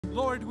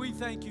Lord, we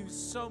thank you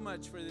so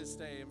much for this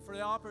day and for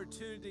the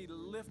opportunity to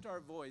lift our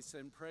voice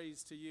in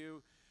praise to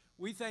you.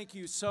 We thank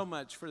you so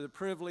much for the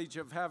privilege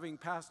of having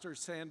Pastor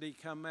Sandy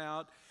come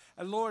out.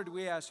 And Lord,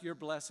 we ask your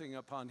blessing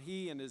upon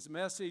he and his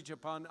message,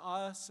 upon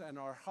us and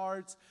our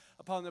hearts,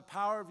 upon the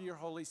power of your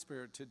Holy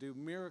Spirit to do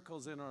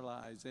miracles in our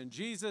lives. In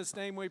Jesus'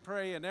 name we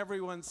pray, and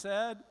everyone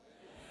said,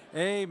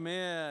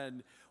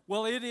 Amen.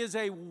 Well, it is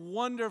a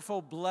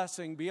wonderful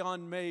blessing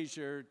beyond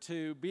measure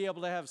to be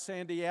able to have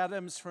Sandy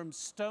Adams from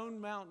Stone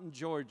Mountain,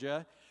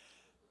 Georgia.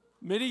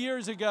 Many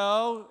years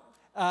ago,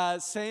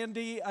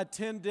 Sandy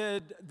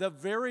attended the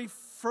very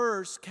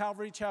first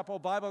Calvary Chapel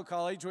Bible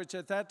College, which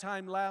at that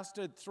time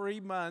lasted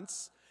 3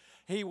 months.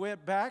 He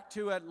went back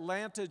to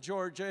Atlanta,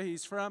 Georgia.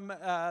 He's from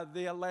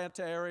the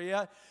Atlanta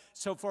area.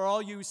 So for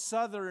all you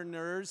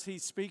Southerners, he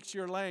speaks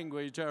your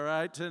language, all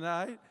right,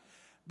 tonight.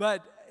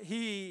 But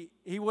he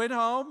went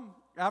home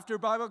after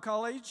Bible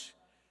college,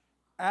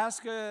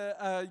 asked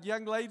a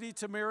young lady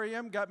to marry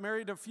him, got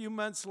married a few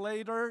months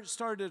later,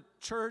 started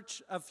a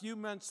church a few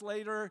months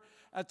later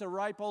at the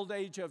ripe old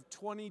age of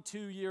 22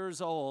 years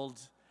old.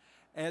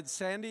 And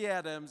Sandy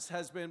Adams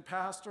has been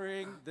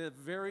pastoring the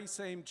very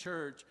same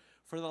church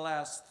for the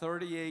last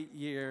 38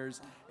 years.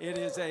 It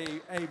is a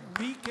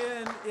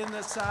beacon in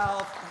the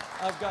South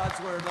of God's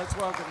Word. Let's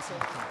welcome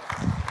Sandy.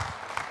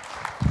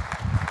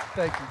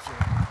 Thank you, sir.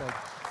 Thank you.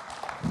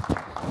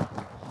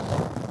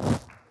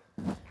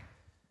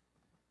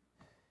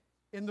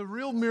 And the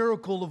real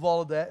miracle of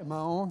all of that, am I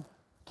on?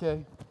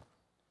 Okay.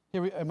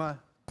 Am I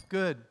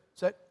good?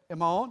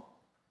 Am I on?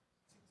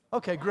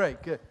 Okay,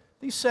 great, good.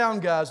 These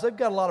sound guys, they've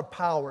got a lot of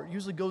power. It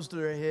usually goes to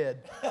their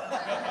head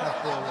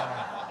after a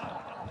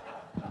while.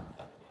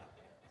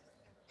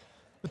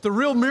 But the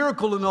real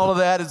miracle in all of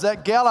that is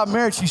that gal I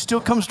married, she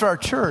still comes to our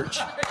church.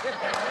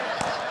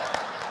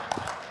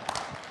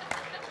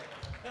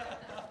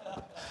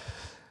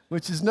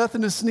 Which is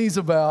nothing to sneeze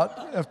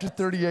about after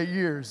 38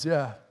 years,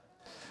 yeah.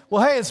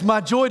 Well, hey, it's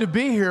my joy to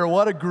be here.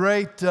 What a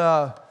great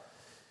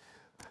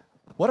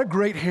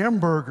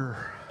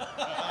hamburger.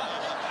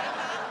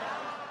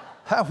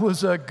 That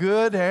was a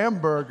good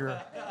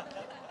hamburger.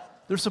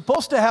 They're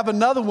supposed to have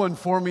another one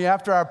for me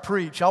after I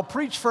preach. I'll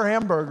preach for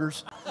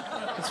hamburgers,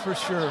 that's for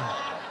sure.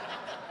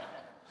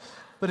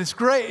 But it's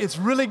great. It's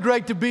really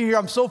great to be here.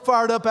 I'm so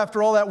fired up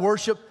after all that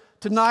worship.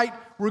 Tonight,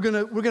 we're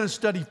gonna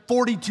study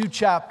 42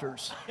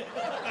 chapters.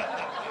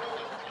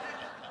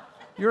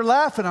 You're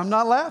laughing. I'm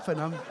not laughing.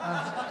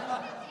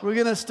 We're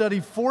going to study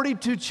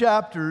 42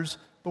 chapters,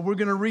 but we're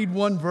going to read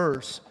one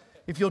verse.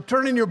 If you'll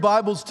turn in your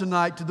Bibles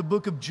tonight to the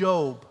book of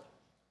Job.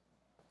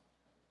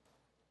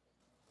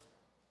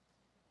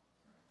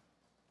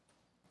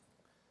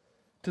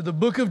 To the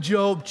book of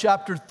Job,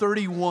 chapter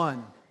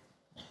 31.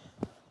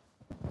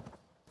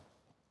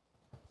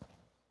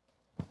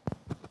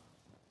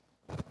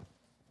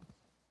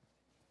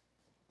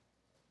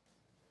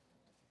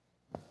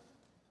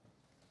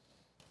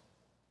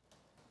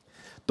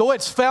 Though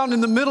it's found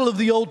in the middle of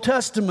the Old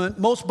Testament,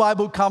 most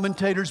Bible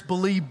commentators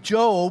believe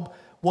Job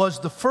was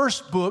the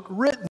first book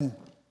written,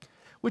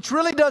 which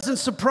really doesn't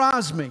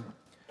surprise me,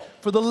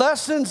 for the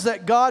lessons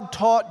that God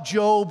taught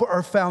Job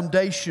are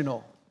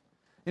foundational.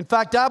 In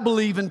fact, I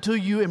believe until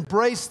you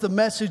embrace the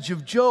message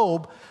of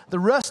Job, the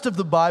rest of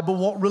the Bible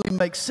won't really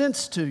make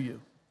sense to you.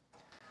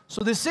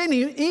 So this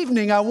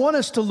evening, I want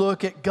us to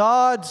look at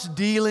God's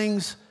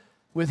dealings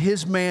with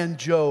his man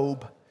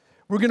Job.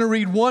 We're going to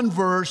read one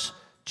verse,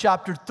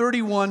 chapter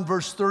 31,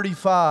 verse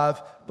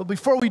 35. But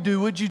before we do,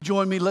 would you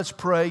join me? Let's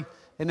pray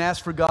and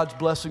ask for God's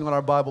blessing on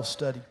our Bible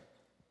study.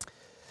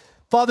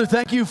 Father,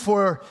 thank you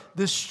for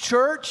this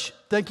church.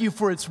 Thank you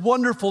for its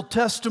wonderful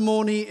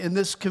testimony in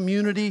this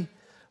community.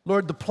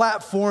 Lord, the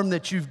platform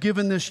that you've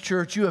given this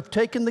church, you have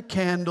taken the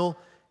candle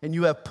and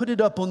you have put it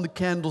up on the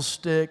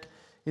candlestick,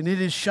 and it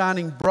is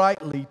shining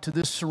brightly to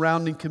this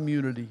surrounding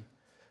community.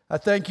 I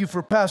thank you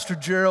for Pastor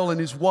Gerald and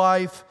his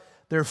wife,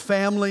 their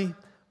family.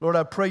 Lord,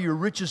 I pray your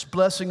richest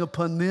blessing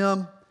upon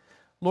them.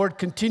 Lord,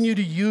 continue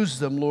to use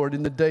them, Lord,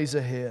 in the days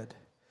ahead.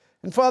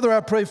 And Father,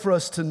 I pray for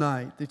us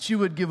tonight that you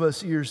would give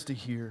us ears to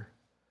hear.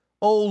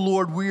 Oh,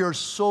 Lord, we are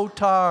so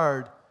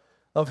tired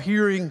of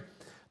hearing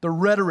the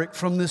rhetoric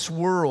from this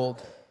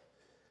world.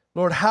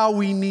 Lord, how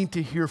we need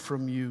to hear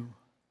from you.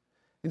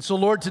 And so,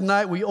 Lord,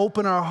 tonight we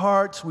open our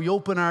hearts, we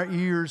open our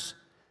ears.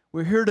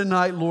 We're here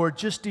tonight, Lord,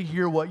 just to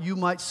hear what you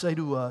might say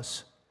to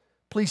us.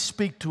 Please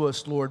speak to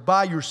us, Lord,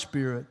 by your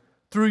Spirit,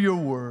 through your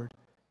word.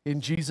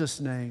 In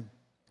Jesus' name,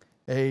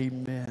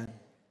 amen.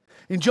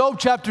 In Job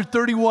chapter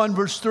 31,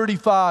 verse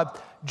 35,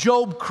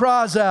 Job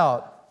cries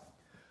out,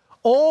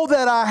 "Oh,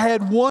 that I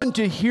had one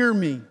to hear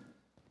me.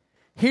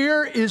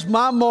 Here is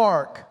my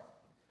mark.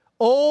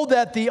 Oh,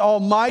 that the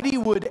Almighty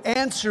would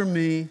answer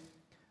me,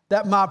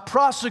 that my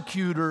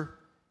prosecutor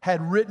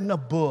had written a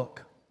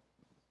book."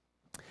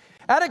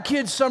 At a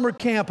kids' summer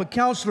camp, a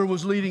counselor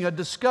was leading a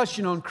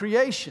discussion on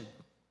creation.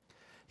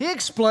 He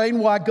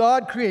explained why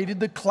God created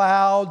the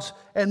clouds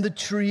and the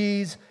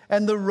trees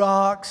and the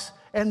rocks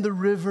and the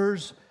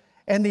rivers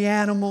and the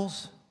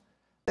animals,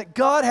 that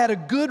God had a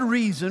good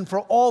reason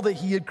for all that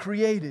he had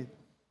created.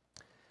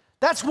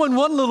 That's when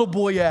one little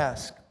boy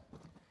asked,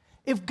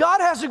 if God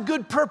has a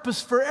good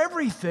purpose for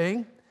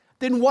everything,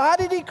 then why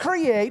did He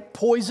create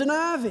poison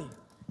ivy?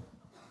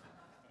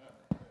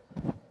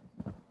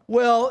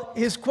 Well,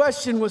 his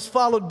question was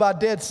followed by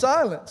dead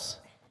silence.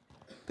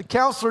 The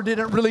counselor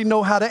didn't really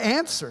know how to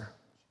answer.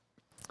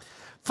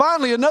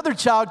 Finally, another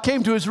child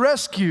came to his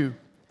rescue.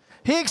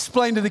 He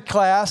explained to the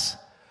class,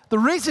 the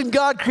reason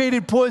God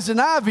created poison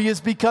ivy is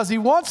because He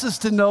wants us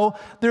to know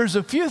there's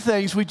a few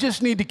things we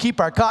just need to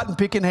keep our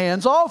cotton-picking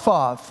hands off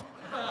of.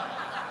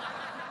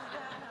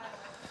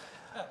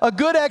 A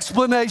good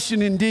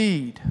explanation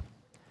indeed.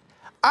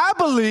 I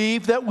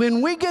believe that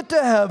when we get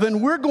to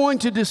heaven, we're going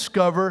to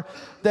discover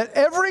that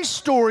every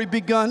story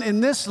begun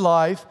in this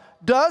life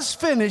does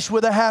finish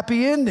with a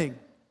happy ending.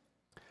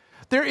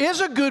 There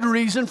is a good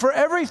reason for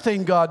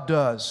everything God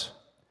does.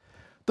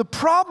 The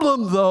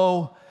problem,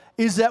 though,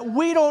 is that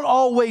we don't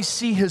always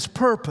see His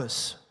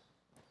purpose.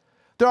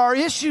 There are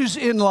issues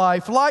in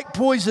life, like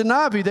poison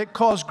ivy, that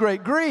cause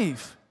great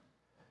grief,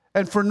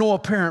 and for no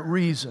apparent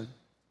reason.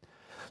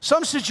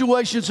 Some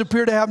situations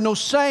appear to have no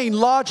sane,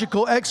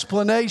 logical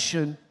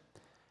explanation,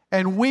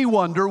 and we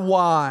wonder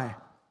why.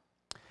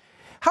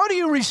 How do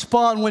you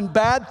respond when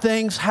bad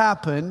things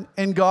happen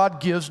and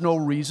God gives no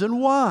reason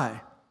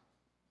why?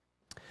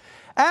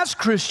 As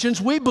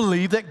Christians, we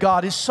believe that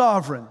God is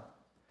sovereign.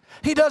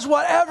 He does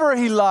whatever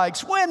He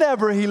likes,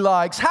 whenever He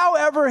likes,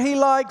 however He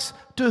likes,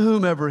 to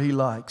whomever He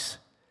likes.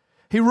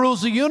 He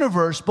rules the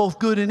universe, both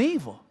good and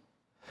evil.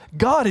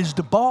 God is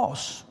the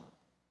boss.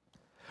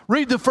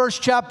 Read the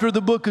first chapter of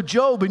the book of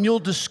Job and you'll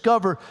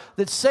discover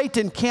that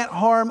Satan can't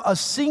harm a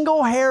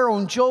single hair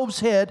on Job's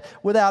head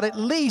without at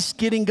least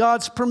getting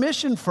God's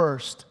permission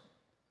first.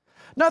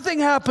 Nothing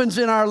happens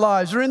in our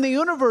lives, or in the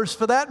universe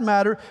for that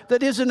matter,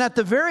 that isn't at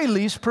the very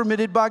least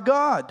permitted by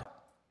God.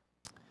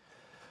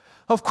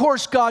 Of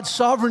course, God's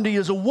sovereignty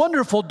is a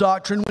wonderful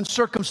doctrine when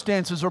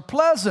circumstances are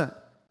pleasant,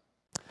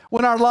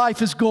 when our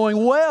life is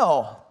going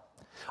well.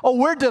 Oh,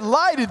 we're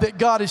delighted that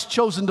God has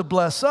chosen to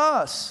bless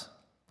us.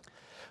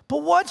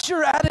 But what's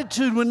your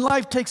attitude when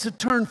life takes a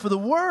turn for the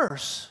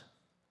worse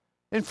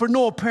and for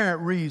no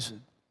apparent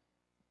reason?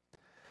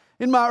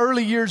 In my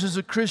early years as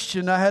a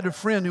Christian, I had a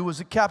friend who was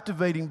a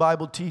captivating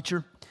Bible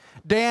teacher.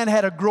 Dan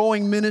had a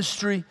growing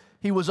ministry.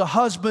 He was a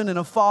husband and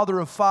a father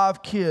of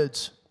 5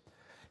 kids.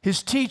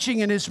 His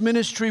teaching and his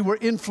ministry were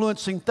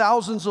influencing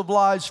thousands of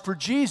lives for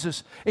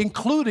Jesus,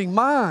 including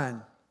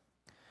mine.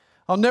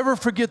 I'll never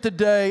forget the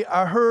day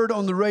I heard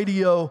on the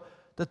radio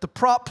that the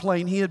prop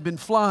plane he had been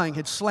flying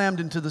had slammed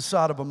into the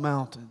side of a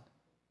mountain.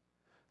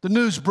 The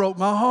news broke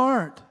my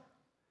heart.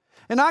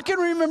 And I can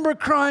remember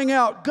crying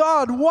out,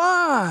 God,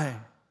 why?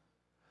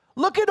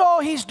 Look at all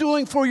He's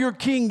doing for your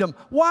kingdom.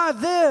 Why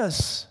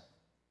this?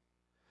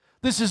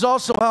 This is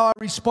also how I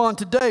respond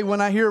today when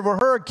I hear of a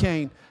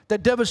hurricane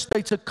that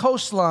devastates a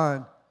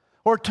coastline,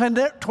 or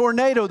a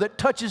tornado that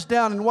touches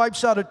down and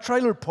wipes out a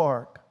trailer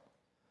park,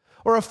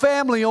 or a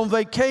family on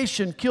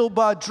vacation killed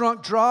by a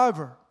drunk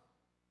driver,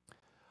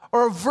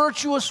 or a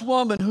virtuous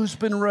woman who's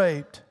been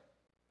raped,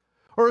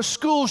 or a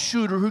school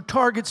shooter who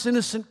targets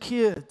innocent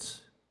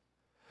kids,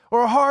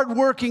 or a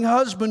hard-working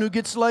husband who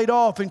gets laid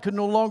off and can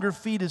no longer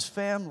feed his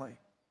family,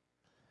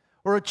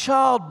 or a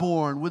child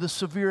born with a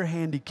severe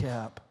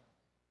handicap,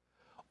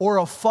 or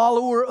a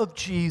follower of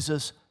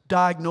Jesus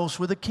diagnosed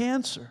with a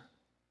cancer.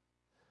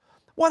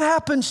 What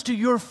happens to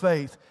your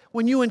faith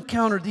when you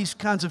encounter these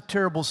kinds of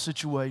terrible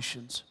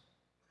situations?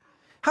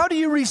 How do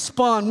you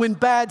respond when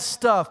bad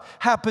stuff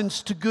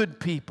happens to good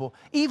people,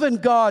 even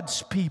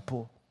God's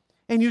people,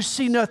 and you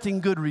see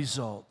nothing good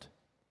result?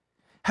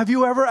 Have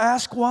you ever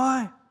asked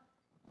why?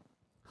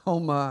 Oh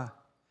my.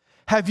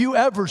 Have you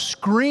ever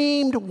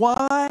screamed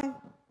why?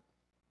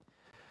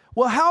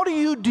 Well, how do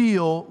you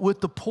deal with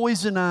the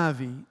poison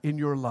ivy in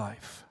your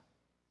life?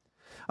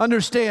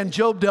 Understand,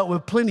 Job dealt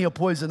with plenty of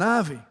poison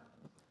ivy.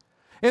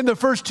 In the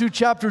first 2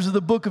 chapters of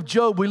the book of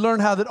Job, we learn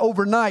how that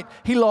overnight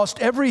he lost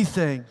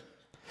everything.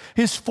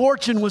 His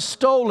fortune was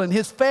stolen.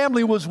 His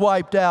family was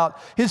wiped out.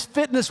 His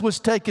fitness was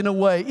taken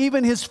away.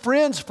 Even his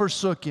friends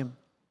forsook him.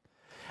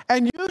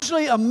 And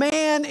usually a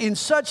man in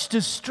such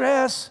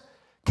distress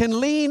can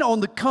lean on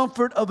the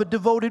comfort of a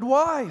devoted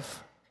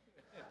wife.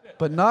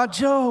 But not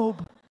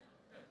Job.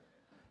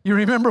 You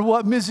remember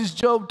what Mrs.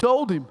 Job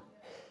told him?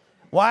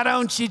 Why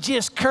don't you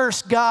just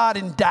curse God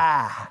and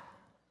die?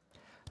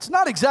 It's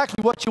not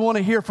exactly what you want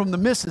to hear from the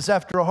missus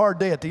after a hard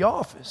day at the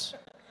office.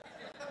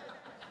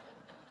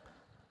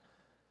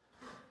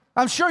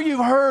 I'm sure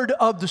you've heard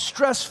of the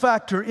stress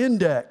factor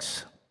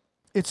index.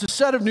 It's a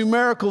set of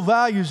numerical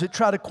values that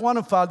try to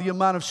quantify the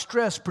amount of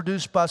stress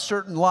produced by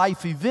certain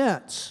life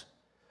events.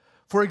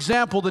 For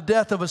example, the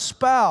death of a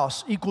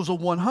spouse equals a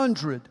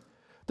 100.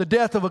 The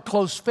death of a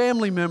close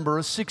family member,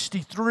 a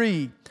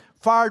 63.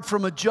 Fired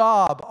from a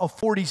job, a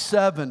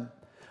 47.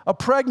 A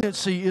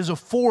pregnancy is a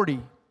 40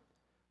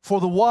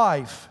 for the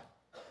wife.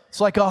 It's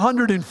like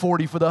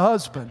 140 for the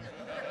husband.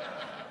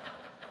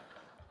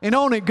 And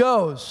on it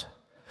goes.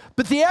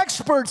 But the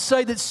experts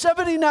say that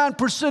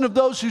 79% of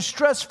those whose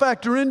stress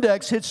factor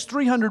index hits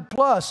 300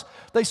 plus,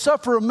 they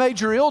suffer a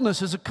major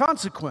illness as a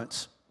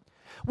consequence.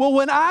 Well,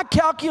 when I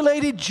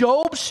calculated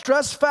Job's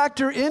stress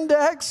factor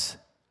index,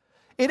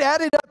 it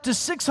added up to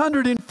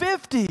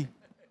 650,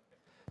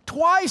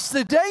 twice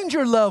the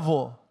danger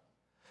level.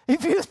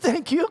 If you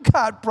think you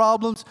got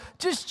problems,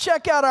 just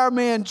check out our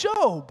man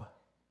Job.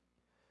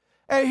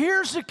 And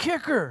here's the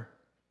kicker.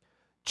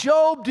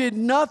 Job did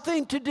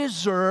nothing to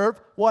deserve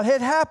what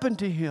had happened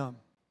to him.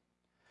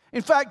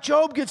 In fact,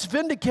 Job gets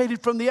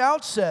vindicated from the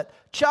outset.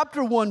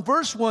 Chapter 1,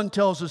 verse 1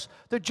 tells us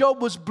that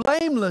Job was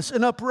blameless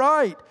and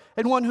upright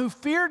and one who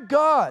feared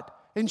God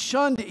and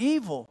shunned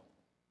evil.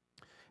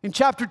 In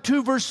chapter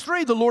 2, verse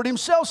 3, the Lord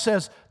himself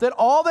says that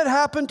all that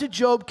happened to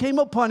Job came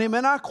upon him,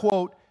 and I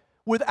quote,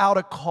 without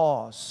a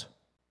cause.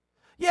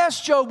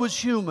 Yes, Job was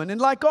human,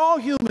 and like all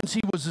humans,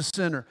 he was a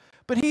sinner.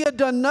 But he had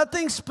done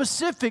nothing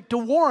specific to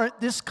warrant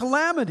this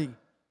calamity.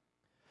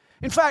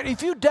 In fact,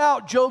 if you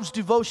doubt Job's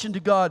devotion to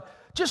God,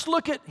 just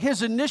look at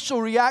his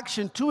initial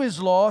reaction to his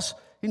loss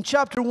in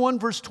chapter 1,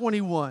 verse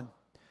 21.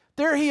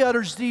 There he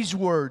utters these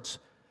words,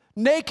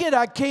 "Naked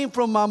I came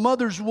from my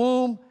mother's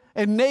womb,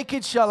 and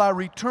naked shall I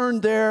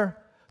return there.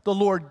 The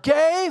Lord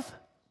gave,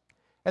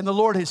 and the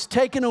Lord has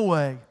taken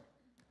away.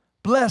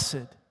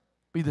 Blessed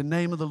be the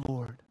name of the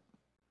Lord."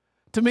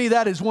 To me,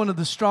 that is one of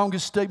the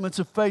strongest statements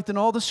of faith in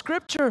all the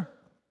Scripture.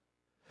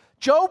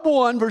 Job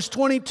 1, verse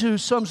 22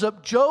 sums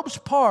up Job's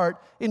part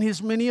in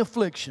his many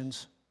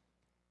afflictions.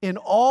 In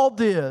all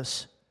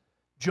this,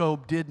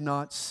 Job did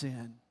not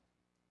sin.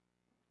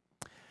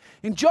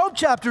 In Job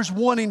chapters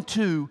 1 and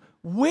 2,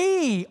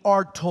 we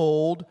are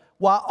told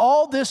why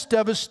all this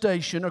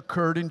devastation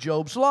occurred in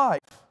Job's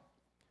life.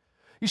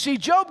 You see,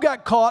 Job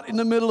got caught in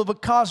the middle of a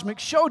cosmic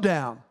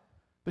showdown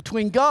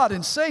between God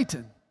and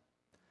Satan.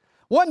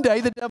 One day,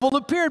 the devil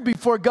appeared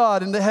before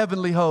God in the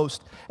heavenly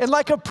host, and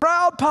like a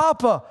proud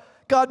papa,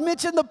 God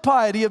mentioned the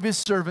piety of his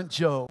servant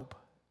Job.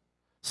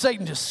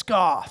 Satan just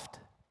scoffed.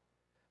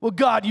 "Well,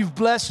 God, you've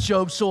blessed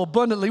Job so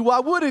abundantly. Why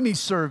wouldn't he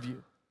serve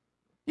you?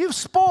 You've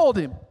spoiled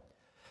him.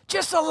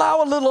 Just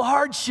allow a little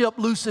hardship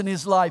loose in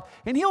his life,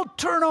 and he'll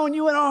turn on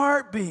you in a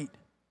heartbeat."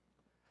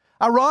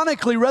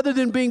 Ironically, rather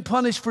than being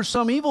punished for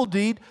some evil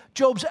deed,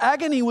 Job's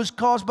agony was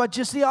caused by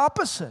just the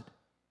opposite.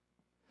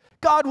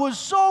 God was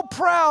so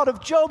proud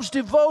of Job's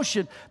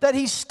devotion that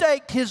he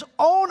staked his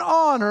own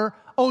honor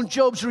on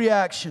Job's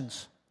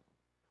reactions.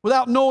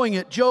 Without knowing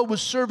it, Job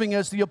was serving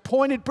as the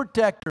appointed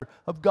protector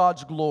of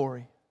God's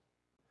glory.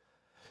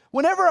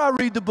 Whenever I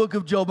read the book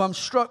of Job, I'm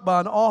struck by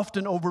an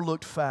often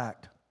overlooked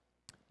fact.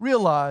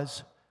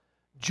 Realize,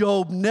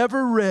 Job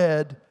never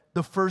read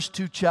the first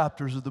 2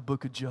 chapters of the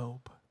book of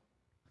Job.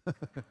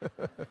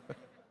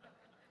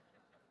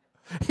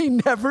 He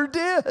never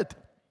did.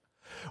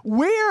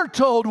 We're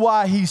told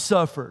why he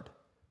suffered,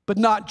 but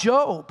not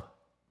Job.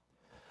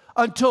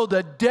 Until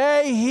the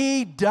day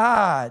he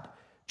died,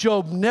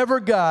 Job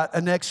never got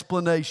an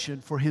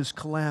explanation for his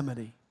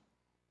calamity.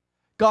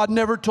 God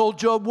never told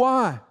Job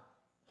why.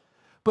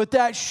 But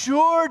that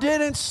sure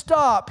didn't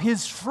stop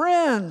his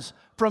friends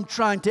from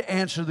trying to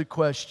answer the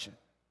question.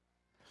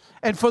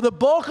 And for the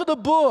bulk of the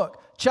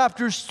book,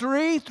 chapters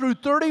 3 through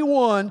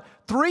 31,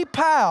 3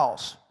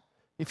 pals,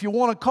 if you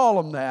want to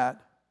call them that,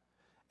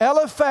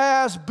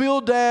 Eliphaz,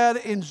 Bildad,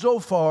 and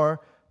Zophar,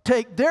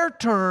 take their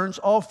turns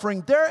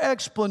offering their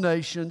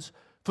explanations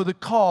for the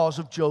cause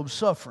of Job's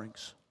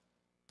sufferings.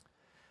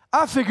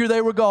 I figure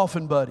they were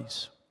golfing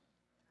buddies.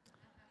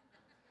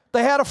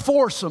 They had a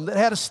foursome that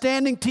had a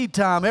standing tea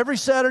time every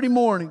Saturday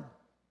morning.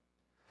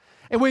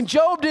 And when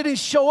Job didn't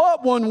show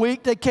up one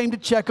week, they came to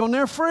check on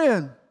their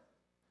friend.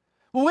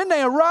 Well, when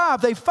they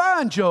arrived, they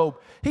find Job.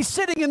 He's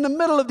sitting in the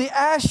middle of the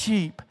ash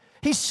heap.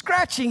 He's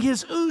scratching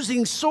his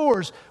oozing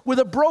sores with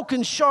a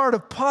broken shard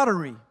of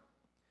pottery.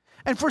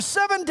 And for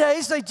 7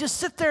 days, they just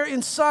sit there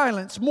in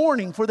silence,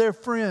 mourning for their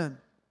friend.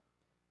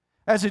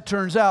 As it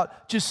turns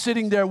out, just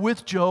sitting there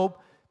with Job,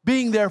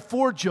 being there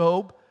for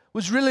Job,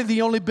 was really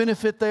the only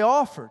benefit they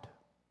offered.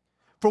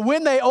 For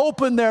when they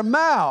opened their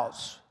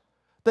mouths,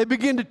 they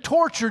began to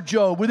torture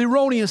Job with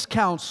erroneous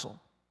counsel.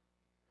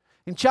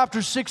 In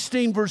chapter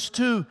 16, verse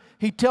 2,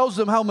 he tells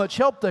them how much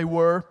help they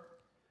were.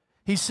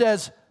 He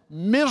says,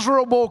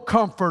 "Miserable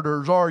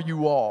comforters are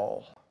you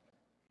all."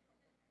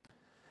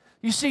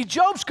 You see,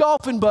 Job's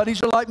golfing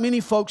buddies are like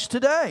many folks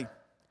today.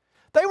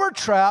 They were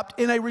trapped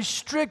in a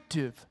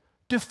restrictive,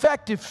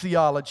 defective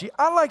theology.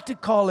 I like to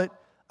call it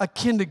a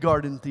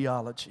kindergarten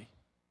theology.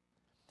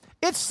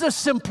 It's the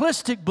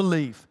simplistic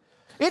belief.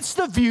 It's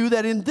the view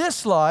that in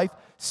this life,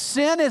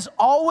 sin is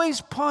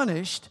always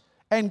punished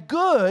and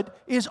good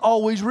is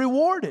always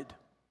rewarded.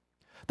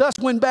 Thus,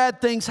 when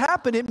bad things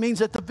happen, it means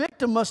that the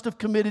victim must have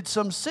committed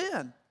some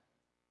sin.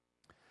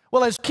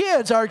 Well, as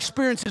kids, our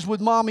experiences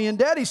with mommy and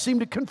daddy seem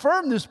to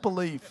confirm this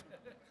belief.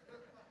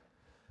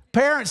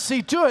 Parents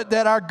see to it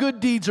that our good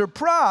deeds are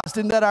prized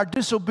and that our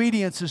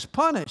disobedience is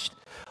punished.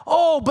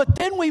 Oh, but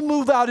then we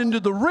move out into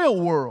the real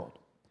world.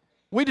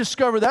 We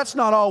discover that's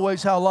not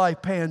always how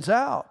life pans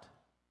out.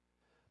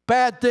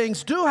 Bad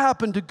things do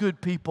happen to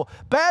good people.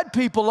 Bad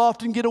people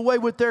often get away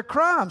with their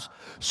crimes.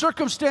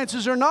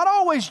 Circumstances are not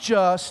always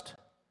just.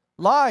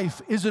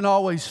 Life isn't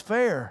always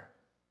fair.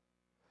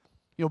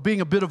 You know,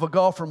 being a bit of a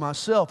golfer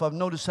myself, I've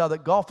noticed how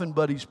that golfing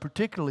buddies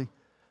particularly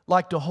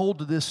like to hold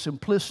to this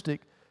simplistic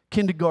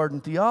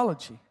kindergarten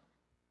theology.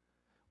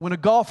 When a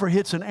golfer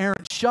hits an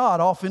errant shot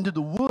off into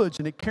the woods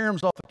and it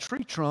caroms off a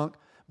tree trunk,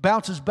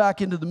 bounces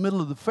back into the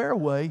middle of the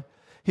fairway,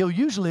 he'll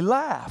usually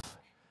laugh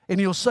and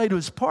he'll say to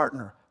his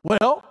partner,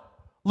 "Well,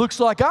 looks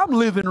like I'm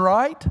living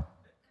right."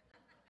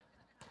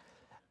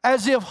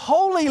 As if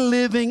holy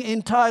living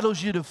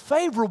entitles you to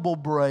favorable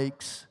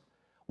breaks,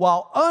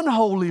 while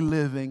unholy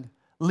living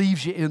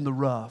leaves you in the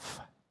rough.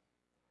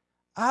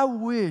 I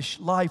wish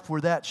life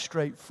were that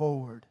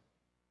straightforward,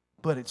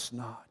 but it's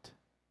not.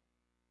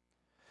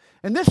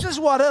 And this is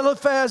what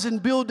Eliphaz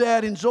and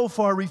Bildad and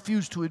Zophar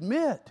refuse to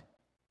admit.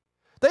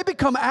 They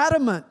become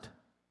adamant.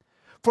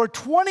 For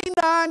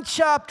 29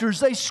 chapters,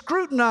 they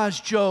scrutinize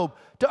Job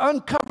to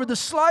uncover the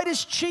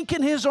slightest chink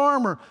in his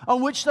armor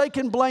on which they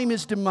can blame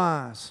his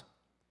demise.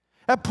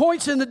 At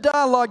points in the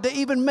dialogue, they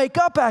even make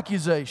up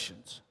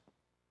accusations.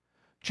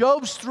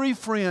 Job's three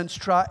friends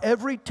try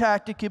every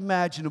tactic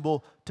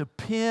imaginable to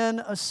pin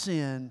a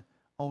sin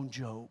on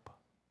Job.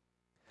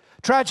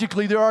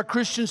 Tragically, there are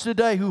Christians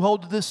today who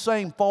hold to this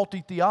same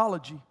faulty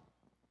theology.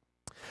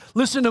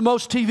 Listen to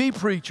most TV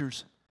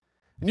preachers,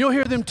 and you'll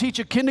hear them teach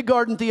a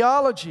kindergarten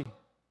theology.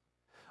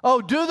 Oh,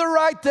 do the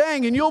right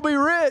thing and you'll be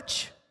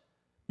rich.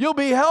 You'll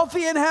be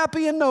healthy and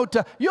happy in no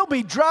time. You'll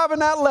be driving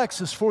that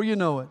Lexus before you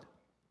know it.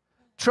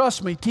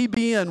 Trust me,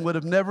 TBN would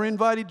have never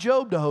invited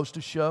Job to host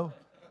a show.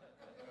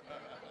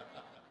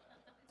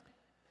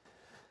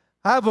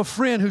 I have a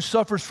friend who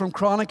suffers from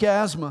chronic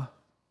asthma.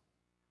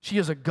 She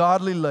is a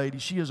godly lady.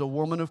 She is a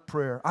woman of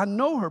prayer. I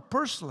know her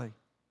personally.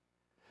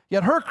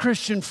 Yet her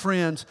Christian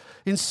friends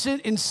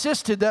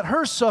insisted that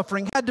her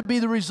suffering had to be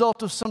the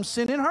result of some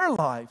sin in her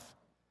life.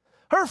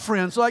 Her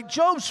friends, like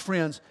Job's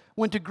friends,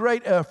 went to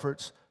great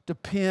efforts to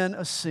pin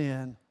a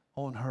sin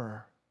on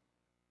her.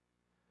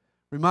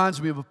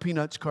 Reminds me of a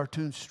Peanuts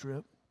cartoon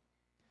strip.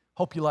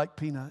 Hope you like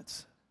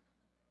Peanuts.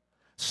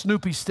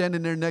 Snoopy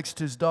standing there next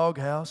to his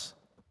doghouse.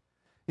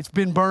 It's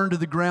been burned to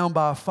the ground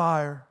by a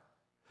fire.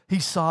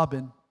 He's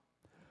sobbing.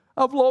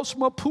 I've lost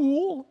my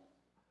pool,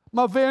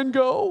 my Van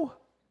Gogh,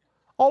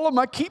 all of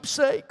my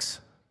keepsakes.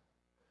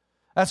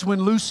 That's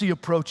when Lucy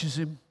approaches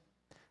him.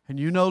 And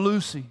you know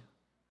Lucy.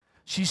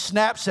 She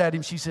snaps at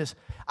him. She says,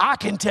 I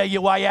can tell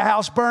you why your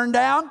house burned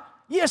down.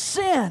 You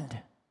sinned.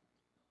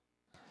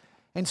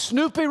 And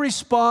Snoopy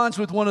responds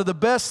with one of the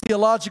best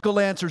theological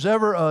answers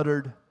ever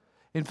uttered.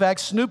 In fact,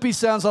 Snoopy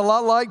sounds a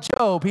lot like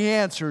Job. He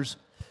answers,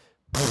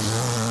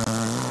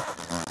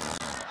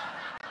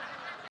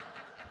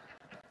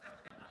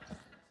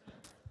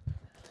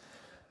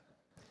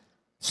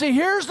 See,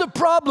 here's the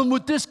problem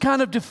with this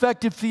kind of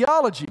defective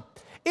theology.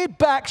 It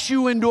backs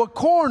you into a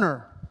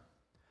corner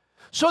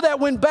so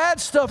that when bad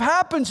stuff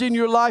happens in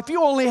your life,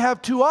 you only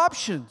have two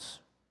options.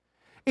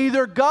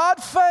 Either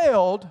God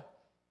failed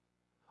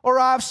or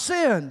I've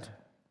sinned.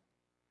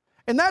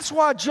 And that's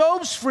why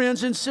Job's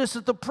friends insist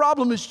that the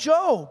problem is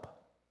Job.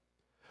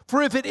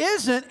 For if it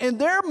isn't, in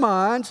their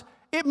minds,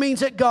 it means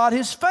that God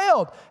has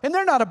failed. And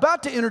they're not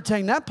about to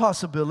entertain that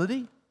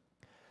possibility.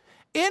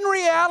 In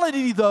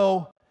reality,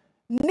 though,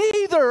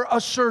 neither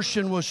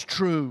assertion was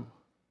true.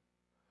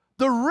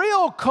 The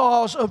real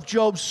cause of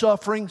Job's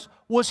sufferings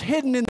was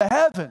hidden in the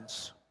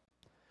heavens.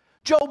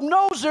 Job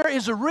knows there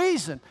is a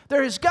reason.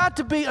 There has got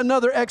to be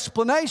another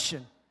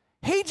explanation.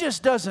 He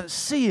just doesn't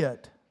see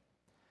it.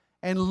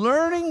 And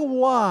learning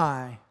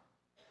why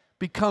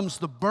becomes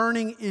the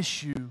burning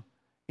issue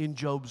in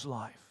Job's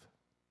life.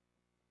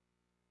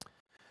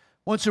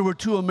 Once there were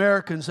two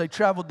Americans. They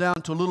traveled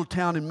down to a little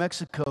town in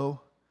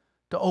Mexico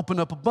to open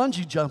up a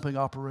bungee jumping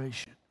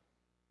operation.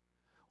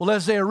 Well,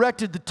 as they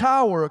erected the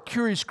tower, a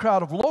curious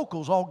crowd of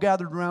locals all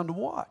gathered around to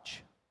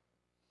watch.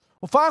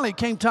 Well, finally, it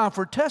came time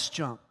for a test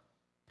jump.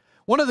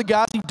 One of the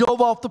guys, he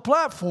dove off the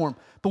platform,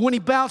 but when he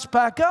bounced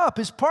back up,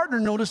 his partner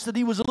noticed that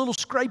he was a little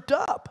scraped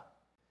up.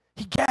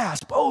 He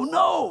gasped, oh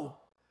no,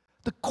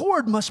 the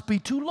cord must be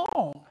too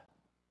long.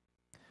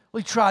 Well,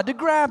 he tried to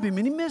grab him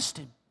and he missed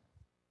him.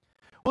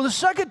 Well, the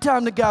second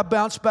time the guy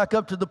bounced back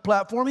up to the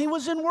platform, he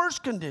was in worse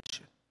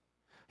condition.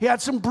 He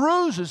had some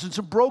bruises and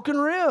some broken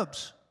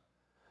ribs.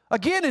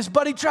 Again, his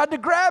buddy tried to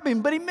grab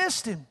him, but he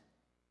missed him.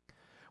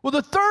 Well,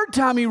 the third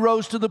time he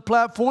rose to the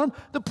platform,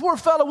 the poor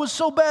fellow was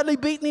so badly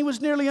beaten he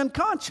was nearly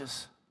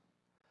unconscious.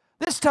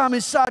 This time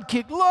his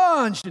sidekick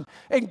lunged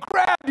and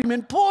grabbed him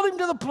and pulled him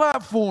to the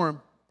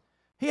platform.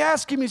 He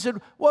asked him, he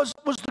said, was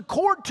the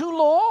cord too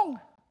long?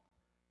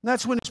 And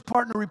that's when his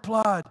partner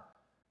replied,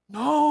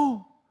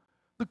 no,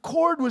 the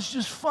cord was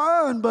just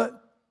fine,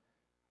 but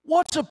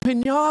what's a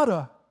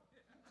piñata?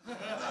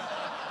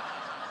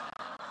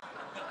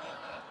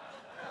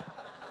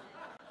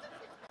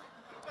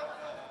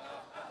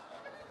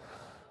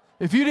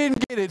 If you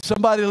didn't get it,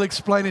 somebody will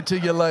explain it to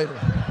you later.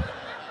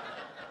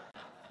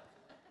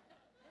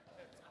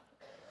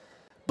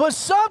 But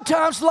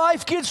sometimes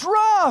life gets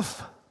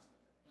rough.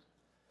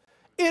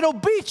 it'll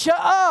beat you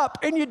up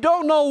and you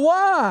don't know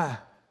why.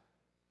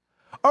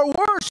 Or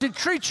worse, it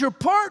treats your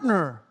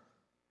partner,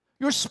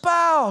 your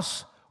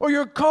spouse, or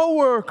your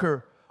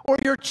coworker, or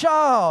your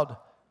child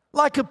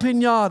like a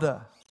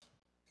piñata.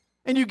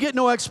 And you get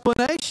no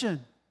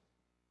explanation.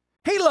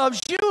 He loves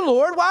you,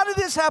 Lord. Why did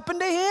this happen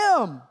to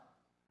him?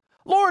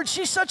 Lord,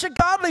 she's such a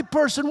godly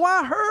person.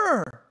 Why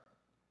her?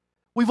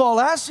 We've all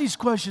asked these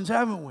questions,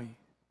 haven't we?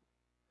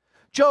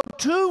 Job,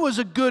 too, was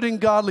a good and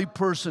godly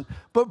person,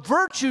 but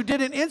virtue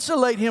didn't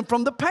insulate him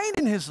from the pain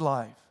in his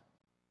life.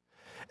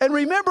 And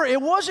remember,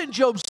 it wasn't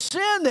Job's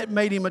sin that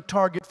made him a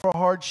target for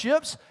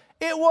hardships.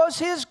 It was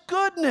his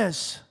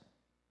goodness.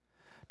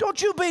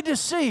 Don't you be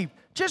deceived.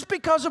 Just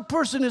because a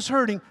person is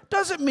hurting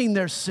doesn't mean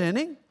they're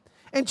sinning.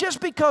 And just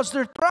because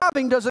they're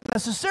thriving doesn't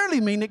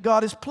necessarily mean that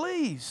God is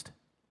pleased.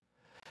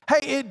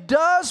 Hey, it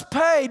does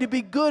pay to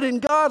be good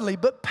and godly,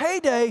 but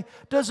payday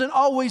doesn't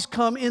always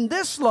come in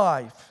this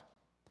life.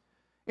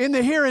 In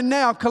the here and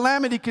now,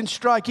 calamity can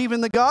strike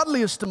even the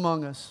godliest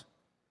among us.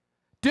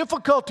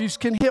 Difficulties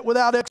can hit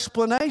without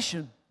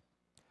explanation.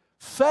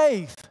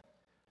 Faith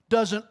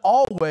doesn't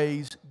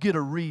always get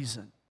a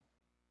reason.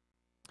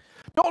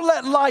 Don't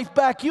let life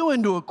back you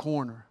into a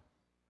corner.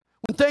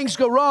 When things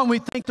go wrong, we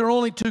think there are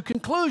only two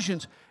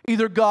conclusions.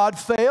 Either God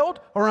failed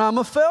or I'm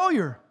a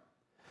failure.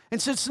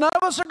 And since none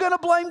of us are going to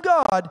blame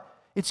God,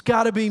 it's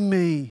got to be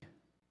me.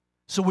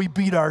 So we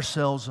beat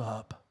ourselves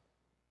up.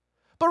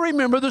 But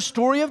remember the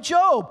story of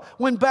Job.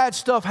 When bad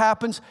stuff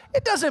happens,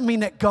 it doesn't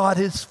mean that God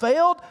has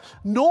failed,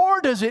 nor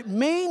does it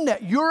mean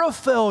that you're a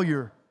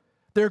failure.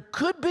 There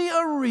could be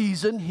a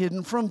reason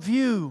hidden from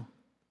view.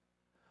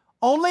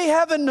 Only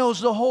heaven knows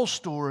the whole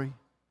story,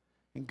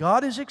 and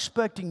God is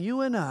expecting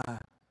you and I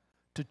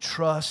to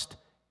trust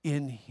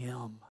in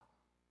Him.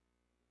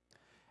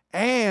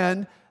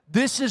 And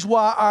this is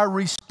why our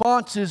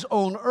responses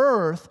on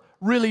earth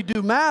really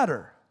do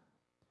matter.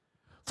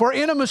 For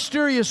in a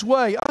mysterious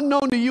way,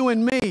 unknown to you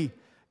and me,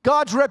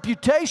 God's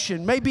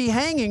reputation may be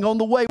hanging on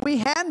the way we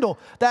handle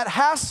that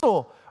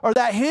hassle or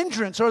that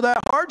hindrance or that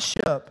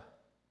hardship.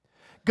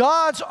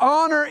 God's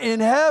honor in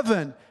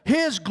heaven,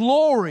 His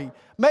glory,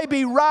 may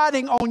be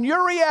riding on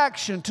your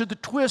reaction to the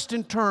twists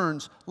and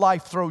turns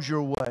life throws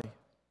your way.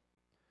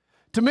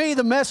 To me,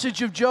 the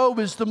message of Job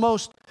is the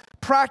most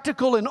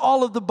practical in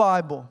all of the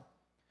Bible.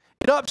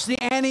 It ups the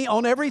ante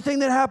on everything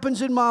that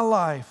happens in my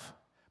life.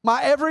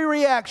 My every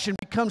reaction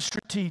becomes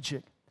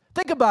strategic.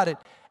 Think about it.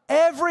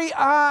 Every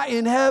eye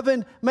in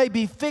heaven may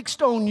be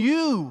fixed on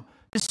you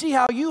to see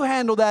how you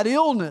handle that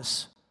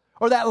illness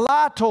or that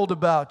lie told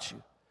about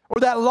you or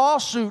that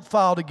lawsuit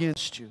filed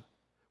against you.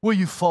 Will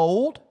you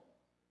fold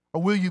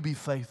or will you be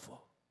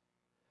faithful?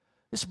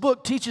 This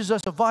book teaches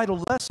us a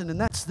vital lesson, and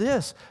that's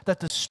this, that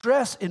the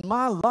stress in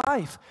my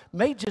life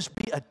may just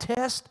be a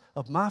test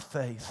of my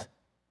faith.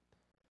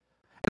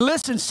 And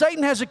listen,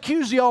 Satan has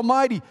accused the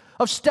Almighty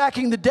of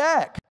stacking the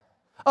deck,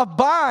 of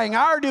buying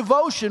our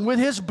devotion with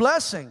His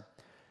blessing.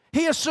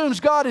 He assumes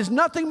God is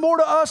nothing more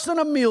to us than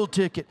a meal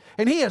ticket,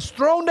 and he has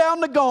thrown down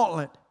the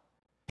gauntlet.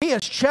 He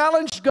has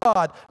challenged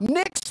God,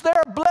 nix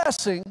their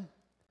blessing,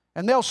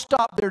 and they'll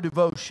stop their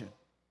devotion.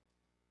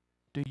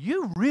 Do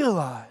you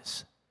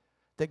realize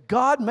that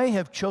God may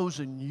have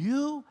chosen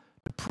you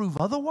to prove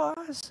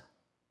otherwise?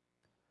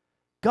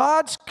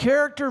 God's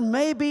character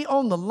may be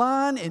on the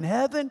line in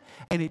heaven,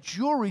 and it's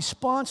your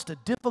response to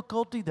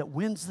difficulty that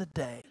wins the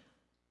day.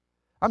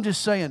 I'm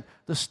just saying,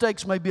 the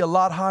stakes may be a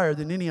lot higher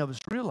than any of us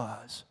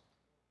realize.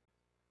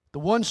 The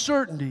one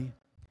certainty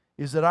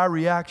is that our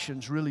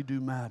reactions really do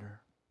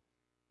matter.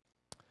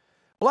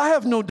 Well, I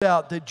have no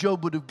doubt that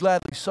Job would have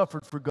gladly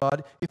suffered for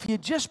God if he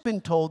had just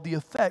been told the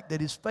effect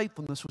that his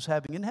faithfulness was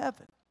having in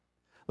heaven.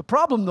 The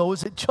problem, though,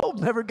 is that Job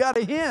never got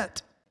a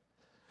hint.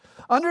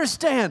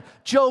 Understand,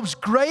 Job's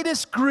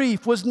greatest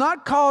grief was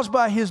not caused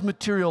by his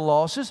material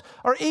losses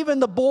or even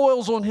the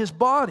boils on his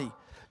body.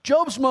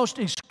 Job's most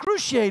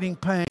excruciating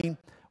pain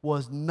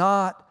was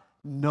not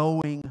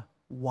knowing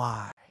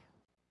why.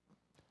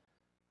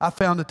 I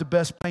found that the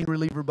best pain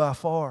reliever by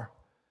far,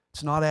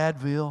 it's not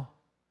Advil,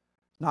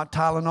 not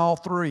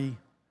Tylenol 3,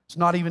 it's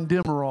not even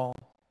Demerol.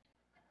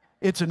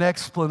 It's an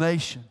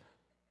explanation.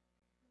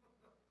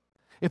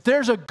 If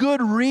there's a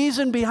good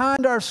reason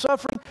behind our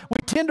suffering, we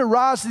tend to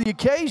rise to the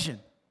occasion.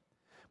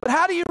 But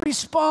how do you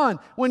respond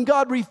when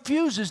God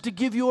refuses to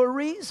give you a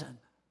reason?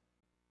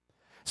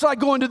 It's like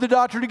going to the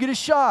doctor to get a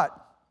shot.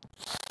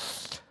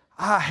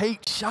 I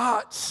hate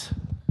shots.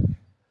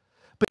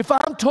 But if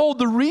I'm told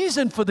the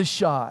reason for the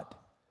shot,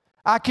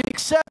 I can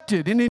accept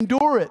it and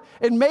endure it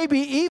and maybe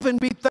even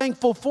be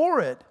thankful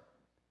for it.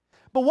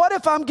 But what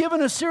if I'm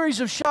given a series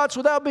of shots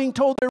without being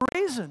told their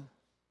reason?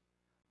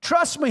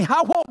 Trust me,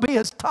 I won't be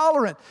as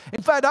tolerant.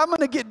 In fact, I'm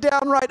going to get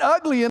downright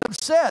ugly and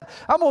upset.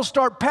 I'm going to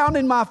start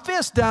pounding my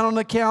fist down on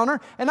the counter,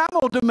 and I'm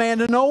going to demand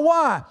to know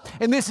why.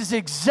 And this is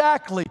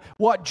exactly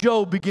what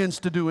Job begins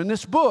to do in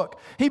this book.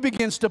 He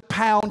begins to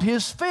pound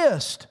his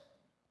fist.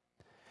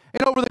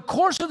 And over the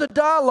course of the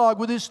dialogue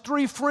with his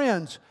three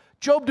friends,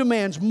 Job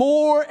demands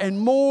more and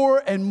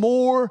more and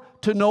more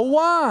to know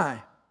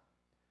why.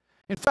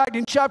 In fact,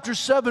 in chapter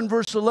 7,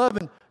 verse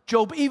 11,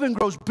 Job even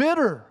grows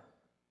bitter.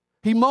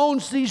 He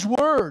moans these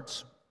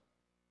words,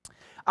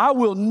 I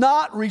will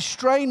not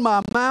restrain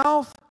my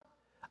mouth.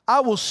 I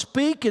will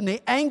speak in the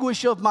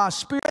anguish of my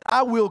spirit.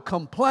 I will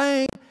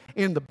complain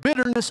in the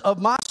bitterness of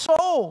my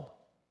soul.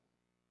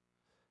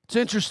 It's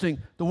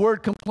interesting. The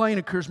word complain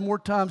occurs more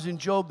times in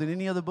Job than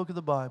any other book of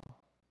the Bible.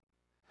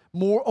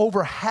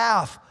 Over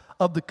half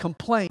of the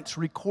complaints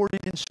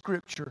recorded in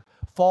Scripture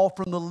fall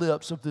from the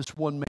lips of this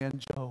one man,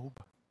 Job.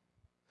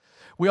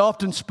 We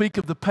often speak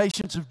of the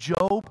patience of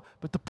Job,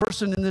 but the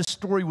person in this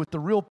story with the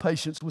real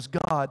patience was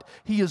God.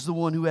 He is the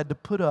one who had to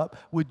put up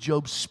with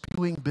Job's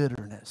spewing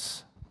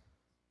bitterness.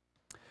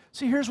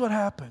 See, here's what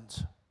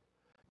happens.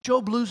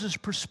 Job loses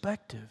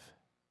perspective.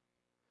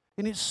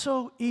 And it's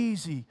so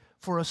easy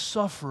for a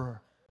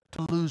sufferer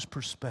to lose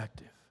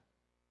perspective.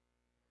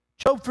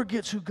 Job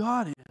forgets who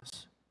God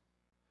is,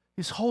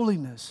 His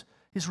holiness,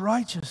 His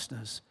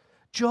righteousness.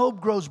 Job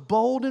grows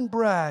bold and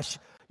brash.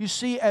 You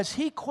see, as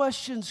he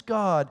questions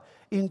God,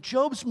 in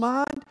Job's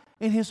mind,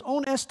 in his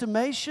own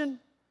estimation,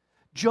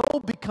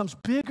 Job becomes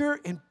bigger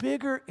and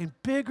bigger and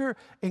bigger,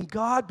 and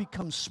God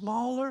becomes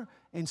smaller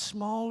and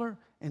smaller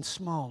and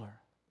smaller.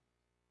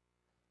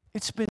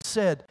 It's been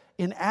said,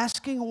 in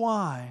asking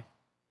why,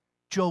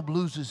 Job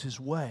loses his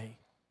way.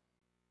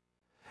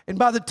 And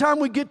by the time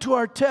we get to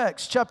our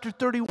text, chapter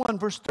 31,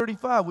 verse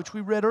 35, which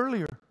we read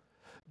earlier,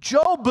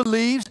 Job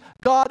believes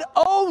God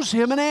owes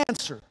him an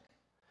answer.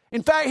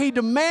 In fact, he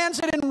demands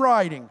it in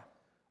writing.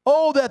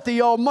 Oh, that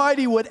the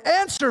Almighty would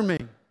answer me,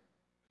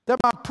 that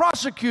my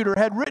prosecutor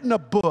had written a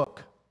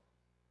book.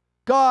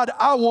 God,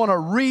 I want a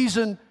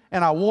reason,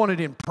 and I want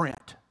it in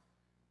print.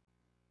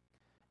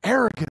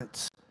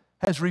 Arrogance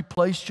has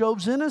replaced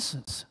Job's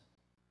innocence.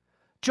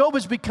 Job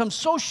has become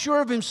so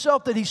sure of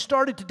himself that he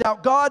started to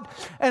doubt God.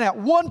 And at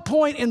one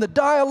point in the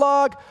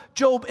dialogue,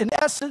 Job, in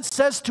essence,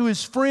 says to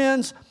his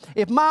friends,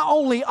 if my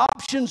only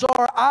options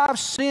are I've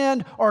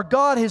sinned or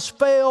God has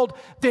failed,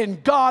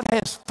 then God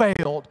has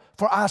failed,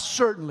 for I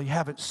certainly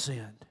haven't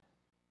sinned.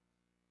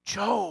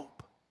 Job,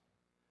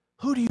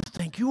 who do you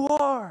think you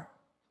are?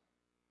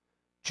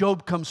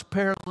 Job comes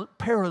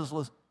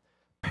perilously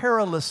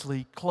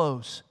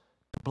close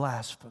to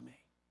blasphemy.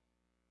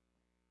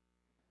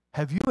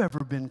 Have you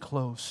ever been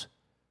close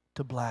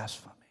to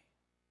blasphemy?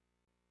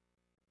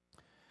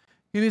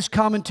 In his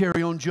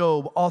commentary on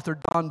Job, author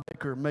Don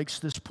Baker makes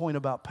this point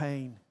about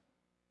pain.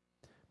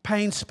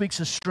 Pain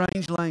speaks a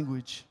strange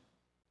language.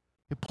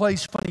 It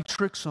plays funny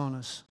tricks on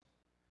us.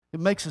 It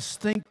makes us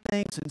think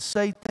things and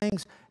say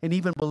things and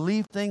even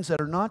believe things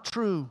that are not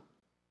true.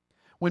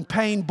 When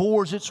pain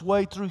bores its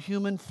way through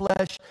human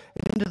flesh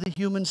and into the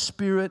human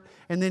spirit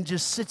and then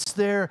just sits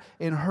there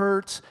and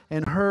hurts,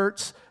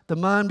 the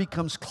mind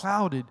becomes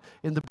clouded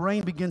and the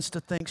brain begins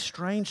to think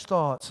strange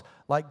thoughts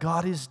like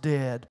God is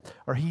dead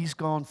or He's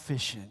gone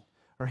fishing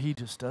or He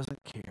just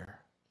doesn't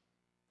care.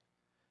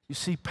 You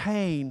see,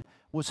 pain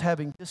was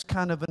having this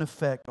kind of an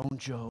effect on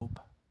Job.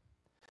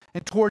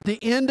 And toward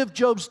the end of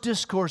Job's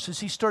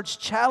discourses, he starts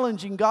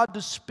challenging God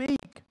to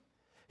speak.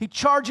 He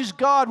charges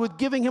God with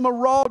giving him a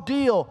raw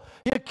deal.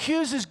 He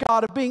accuses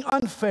God of being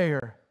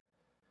unfair.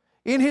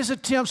 In his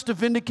attempts to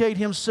vindicate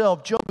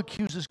himself, Job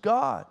accuses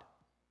God.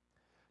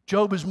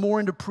 Job is more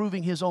into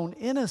proving his own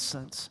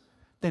innocence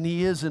than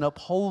he is in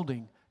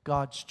upholding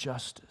God's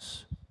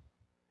justice.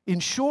 In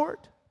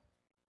short,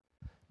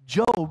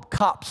 Job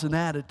cops an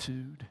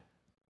attitude.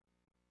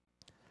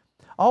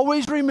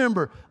 Always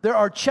remember, there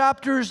are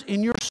chapters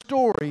in your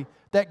story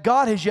that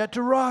God has yet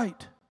to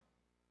write.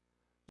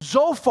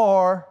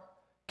 Zophar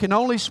can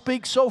only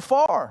speak so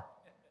far.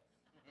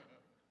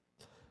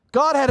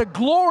 God had a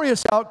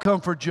glorious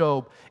outcome for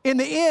Job. In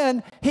the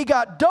end, he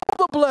got double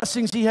the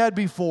blessings he had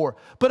before.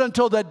 But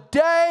until the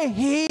day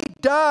he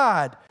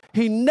died,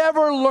 he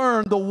never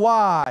learned the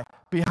why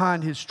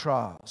behind his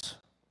trials.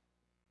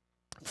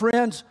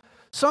 Friends,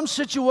 some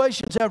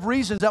situations have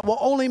reasons that will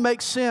only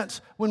make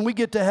sense when we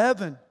get to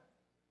heaven.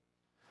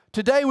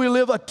 Today we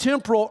live a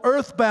temporal,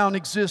 earthbound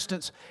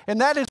existence,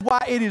 and that is why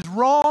it is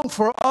wrong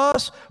for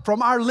us,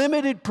 from our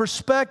limited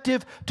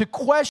perspective, to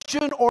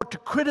question or to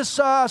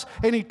criticize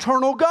an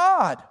eternal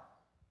God.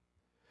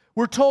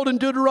 We're told in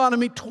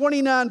Deuteronomy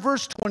 29,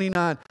 verse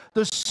 29,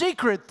 the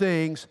secret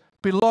things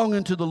belong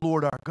unto the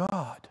Lord our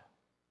God.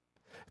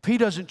 If He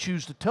doesn't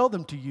choose to tell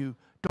them to you,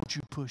 don't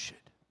you push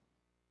it.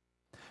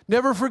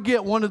 Never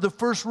forget one of the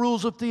first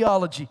rules of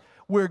theology.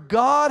 Where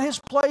God has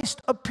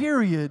placed a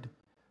period,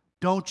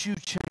 don't you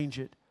change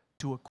it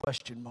to a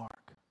question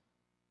mark.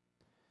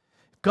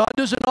 If God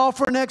doesn't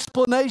offer an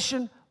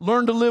explanation,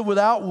 learn to live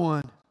without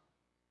one.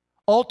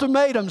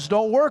 Ultimatums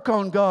don't work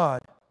on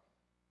God.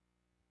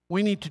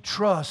 We need to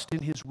trust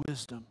in His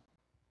wisdom.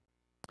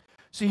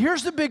 See,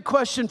 here's the big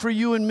question for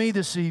you and me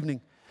this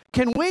evening.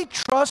 Can we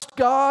trust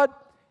God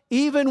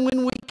even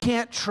when we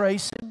can't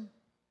trace Him?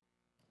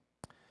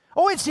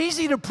 Oh, it's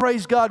easy to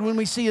praise God when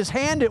we see His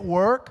hand at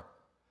work,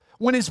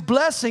 when His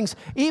blessings,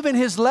 even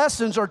His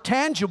lessons, are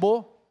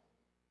tangible.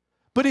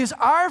 But is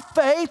our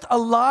faith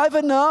alive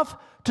enough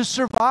to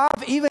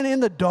survive even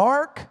in the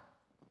dark?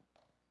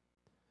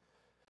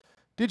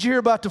 Did you hear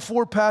about the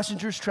 4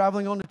 passengers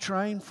traveling on the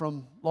train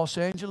from Los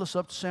Angeles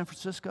up to San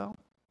Francisco?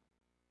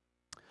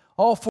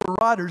 All 4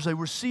 riders, they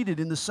were seated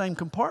in the same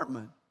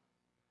compartment.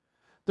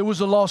 There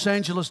was a Los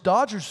Angeles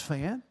Dodgers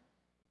fan.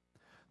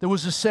 There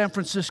was a San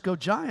Francisco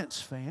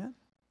Giants fan.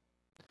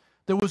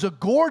 There was a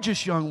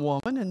gorgeous young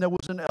woman, and there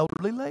was an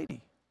elderly lady.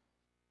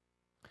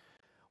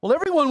 Well,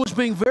 everyone was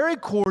being very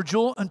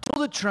cordial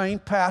until the train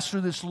passed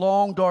through this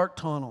long, dark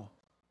tunnel.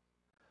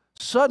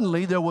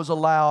 Suddenly, there was a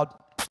loud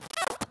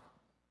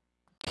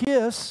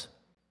kiss,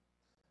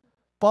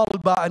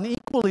 followed by an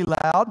equally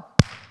loud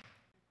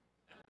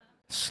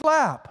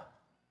slap.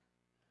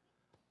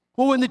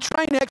 Well, when the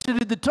train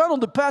exited the tunnel,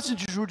 the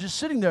passengers were just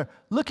sitting there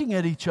looking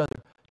at each other,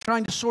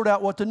 trying to sort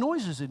out what the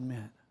noises had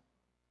meant.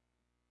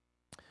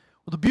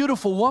 Well, the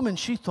beautiful woman,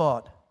 she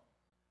thought,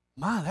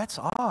 my, that's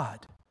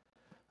odd.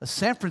 A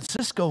San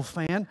Francisco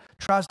fan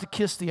tries to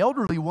kiss the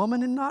elderly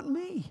woman and not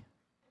me.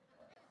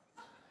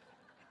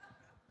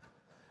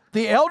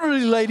 The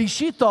elderly lady,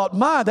 she thought,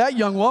 my, that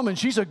young woman,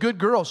 she's a good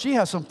girl. She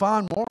has some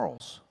fine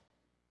morals.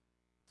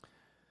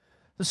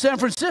 The San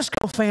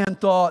Francisco fan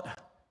thought,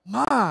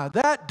 my,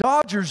 that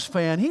Dodgers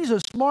fan, he's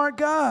a smart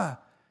guy.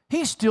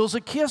 He steals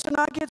a kiss and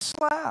I get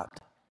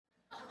slapped.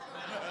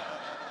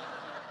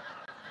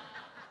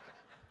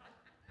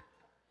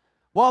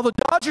 While the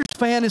Dodgers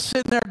fan is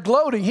sitting there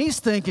gloating, he's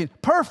thinking,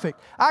 perfect,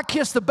 I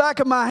kiss the back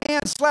of my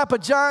hand, slap a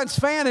Giants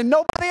fan, and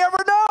nobody ever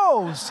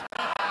knows.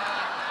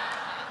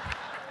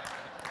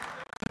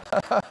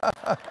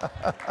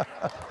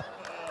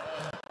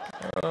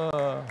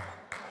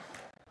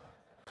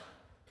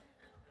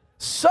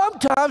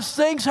 Sometimes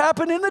things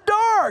happen in the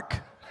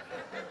dark.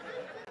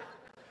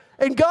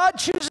 And God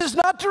chooses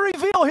not to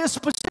reveal His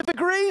specific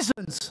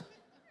reasons.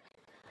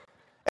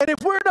 And if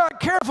we're not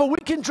careful, we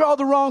can draw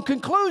the wrong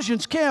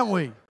conclusions, can't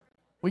we?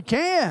 We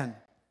can.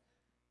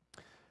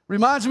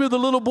 Reminds me of the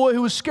little boy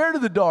who was scared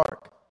of the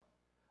dark.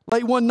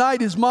 Late one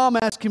night, his mom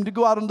asked him to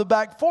go out on the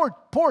back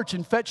porch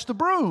and fetch the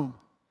broom.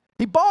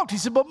 He balked. He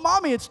said, but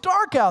Mommy, it's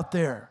dark out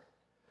there.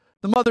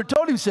 The mother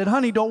told him, said,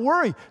 honey, don't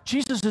worry.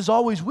 Jesus is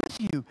always with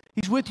you.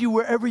 He's with you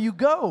wherever you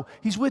go.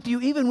 He's with you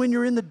even when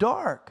you're in the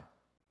dark.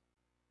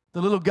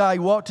 The little guy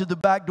walked to the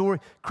back door,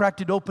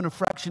 cracked it open a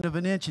fraction of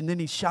an inch, and then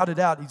he shouted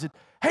out. He said,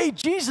 hey,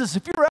 Jesus,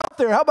 if you're out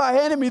there, how about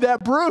handing me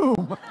that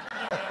broom?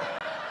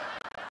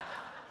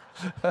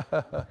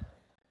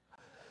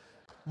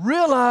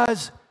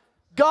 Realize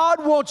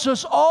God wants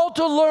us all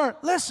to learn.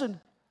 Listen,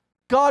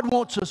 God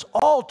wants us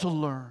all to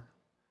learn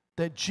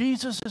that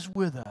Jesus is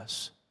with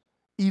us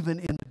even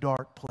in the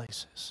dark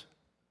places.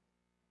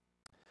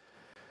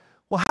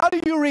 Well, how do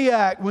you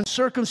react when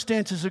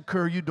circumstances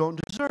occur you don't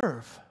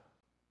deserve?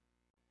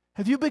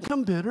 Have you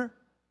become bitter?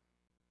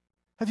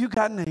 Have you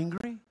gotten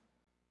angry?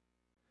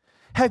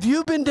 Have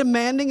you been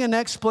demanding an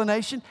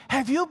explanation?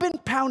 Have you been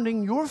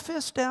pounding your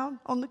fist down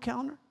on the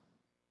counter?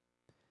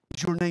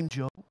 Is your name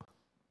Job?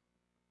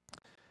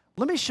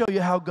 Let me show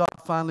you how God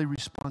finally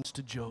responds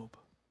to Job.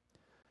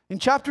 In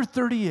chapter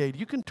 38,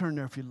 you can turn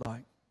there if you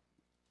like.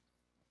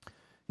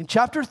 In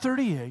chapter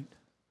 38,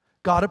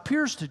 God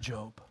appears to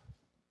Job,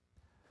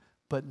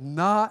 but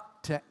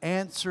not to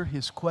answer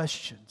his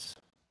questions.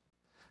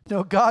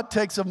 No, God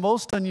takes a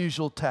most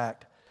unusual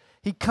tact.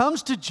 He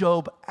comes to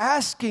Job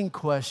asking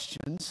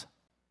questions,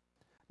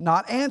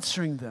 not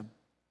answering them.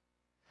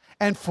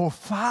 And for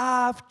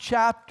 5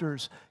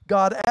 chapters,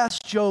 God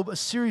asks Job a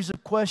series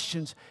of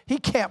questions he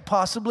can't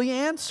possibly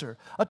answer.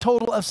 A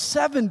total of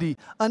 70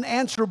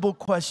 unanswerable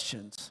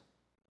questions.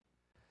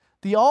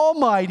 The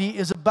Almighty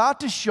is about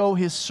to show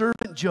His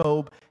servant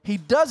Job he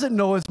doesn't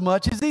know as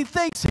much as he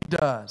thinks he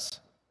does.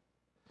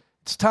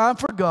 It's time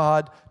for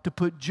God to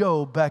put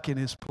Job back in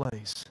his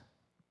place.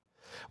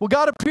 Well,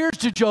 God appears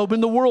to Job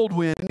in the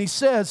whirlwind, and He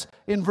says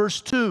in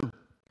verse 2,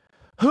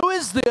 who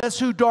is this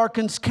who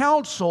darkens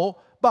counsel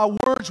by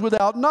words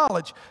without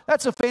knowledge?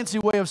 That's a fancy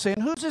way of saying,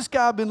 who's this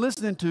guy I've been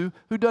listening to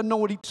who doesn't know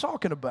what he's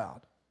talking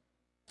about?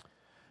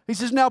 He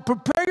says, now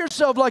prepare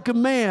yourself like a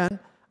man.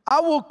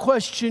 I will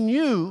question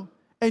you,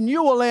 and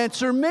you will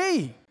answer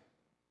me.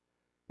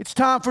 It's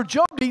time for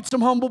Job to eat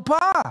some humble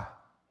pie.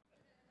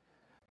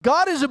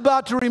 God is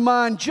about to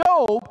remind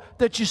Job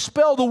that you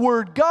spell the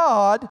word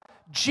God,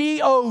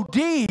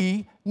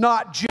 G-O-D,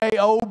 not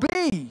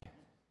J-O-B.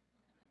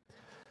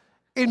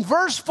 In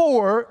verse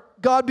 4,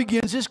 God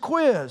begins His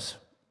quiz.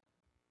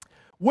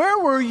 Where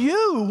were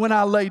you when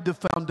I laid the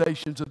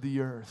foundations of the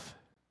earth?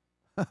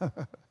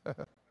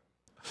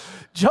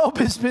 Job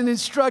has been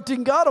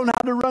instructing God on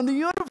how to run the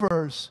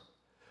universe.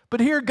 But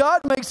here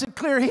God makes it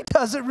clear He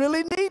doesn't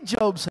really need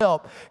Job's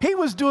help. He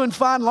was doing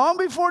fine long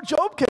before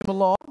Job came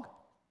along.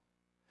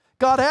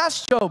 God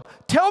asked Job,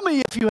 tell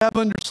me if you have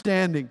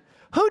understanding.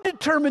 Who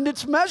determined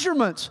its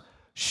measurements?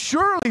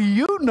 Surely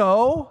you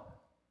know.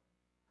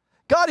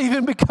 God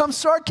even becomes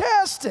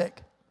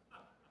sarcastic.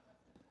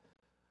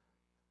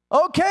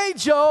 Okay,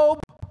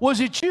 Job, was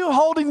it you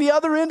holding the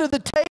other end of the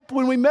tape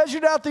when we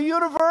measured out the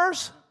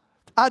universe?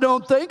 I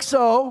don't think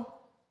so.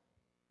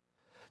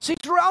 See,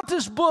 throughout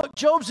this book,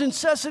 Job's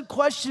incessant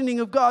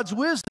questioning of God's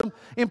wisdom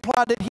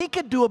implied that he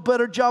could do a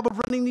better job of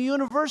running the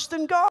universe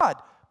than God.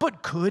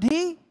 But could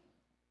he?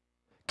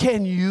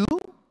 Can you?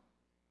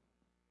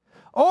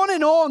 On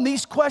and on,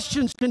 these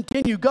questions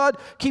continue. God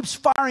keeps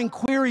firing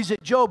queries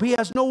at Job he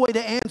has no way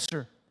to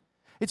answer.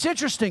 It's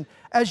interesting.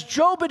 As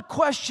Job had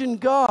questioned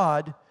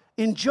God,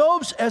 in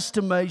Job's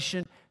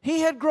estimation, he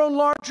had grown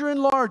larger and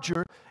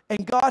larger,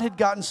 and God had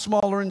gotten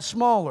smaller and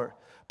smaller.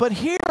 But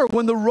here,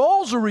 when the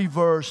roles are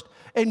reversed,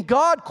 and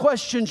God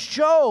questions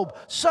Job,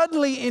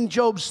 suddenly in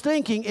Job's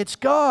thinking, it's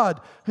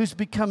God who's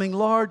becoming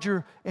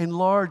larger and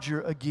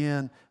larger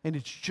again, and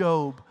it's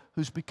Job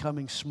who's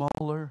becoming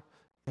smaller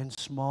and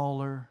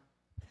smaller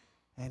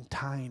and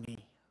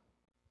tiny.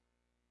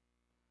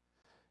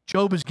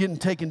 Job is getting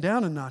taken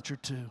down a notch or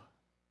two.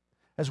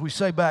 As we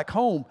say back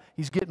home,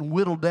 he's getting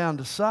whittled down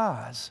to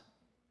size.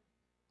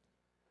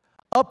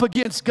 Up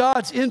against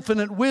God's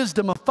infinite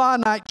wisdom, a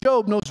finite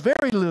Job knows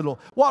very little.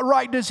 What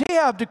right does he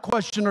have to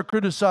question or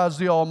criticize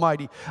the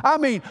Almighty? I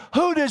mean,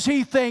 who does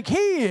he think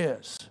he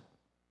is?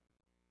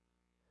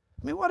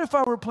 I mean, what if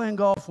I were playing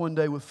golf one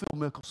day with Phil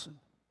Mickelson,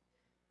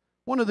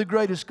 one of the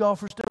greatest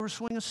golfers to ever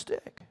swing a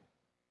stick?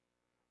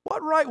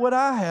 What right would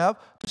I have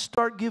to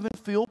start giving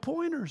Phil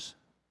pointers?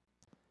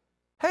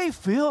 Hey,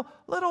 Phil,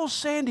 let old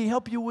Sandy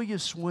help you with your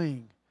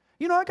swing.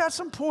 You know, I got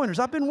some pointers.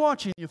 I've been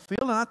watching you, Phil,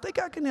 and I think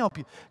I can help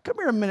you. Come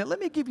here a minute. Let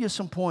me give you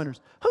some pointers.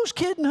 Who's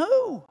kidding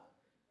who?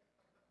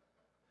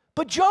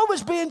 But Job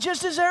is being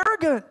just as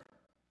arrogant.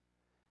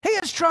 He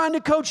is trying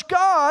to coach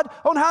God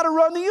on how to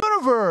run the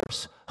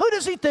universe. Who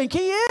does he think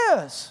he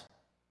is?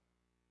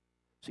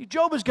 See,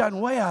 Job has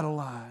gotten way out of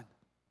line.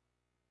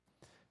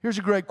 Here's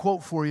a great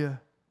quote for you.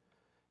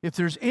 If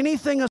there's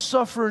anything a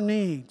sufferer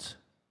needs,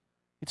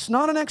 it's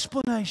not an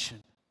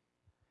explanation.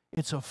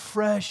 It's a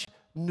fresh,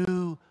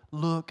 new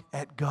look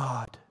at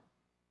God.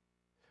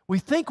 We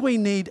think we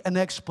need an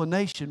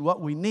explanation. What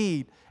we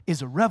need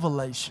is a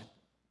revelation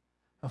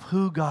of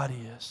who God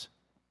is.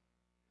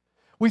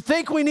 We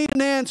think we need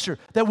an answer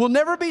that will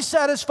never be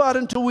satisfied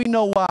until we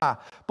know why.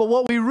 But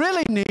what we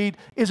really need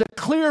is a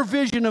clear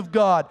vision of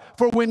God.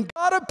 For when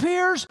God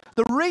appears,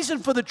 the reason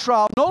for the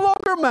trial no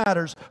longer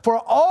matters,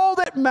 for all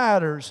that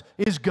matters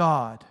is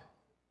God.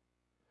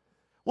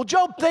 Well,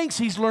 Job thinks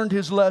he's learned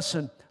his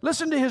lesson.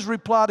 Listen to his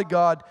reply to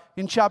God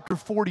in chapter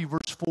 40,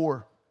 verse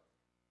 4.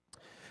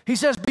 He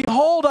says,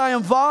 "Behold, I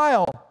am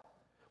vile.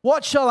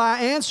 What shall I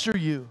answer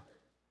you?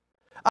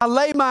 I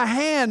lay my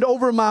hand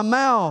over my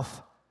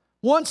mouth.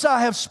 Once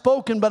I have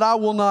spoken, but I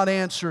will not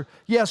answer.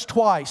 Yes,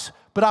 twice,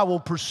 but I will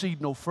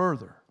proceed no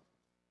further."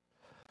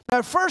 Now,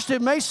 at first,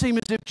 it may seem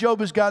as if Job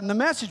has gotten the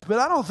message, but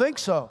I don't think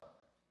so.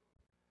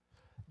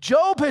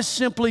 Job has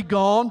simply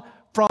gone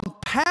from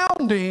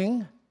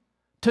pounding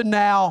to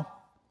now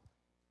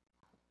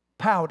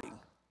pouting.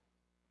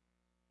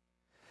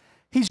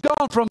 He's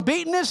gone from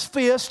beating his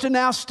fist to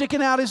now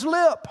sticking out his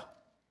lip.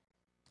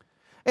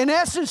 In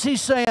essence,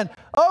 he's saying,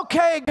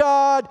 okay,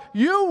 God,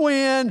 you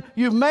win.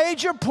 You've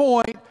made your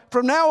point.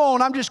 From now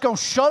on, I'm just going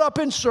to shut up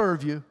and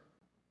serve you.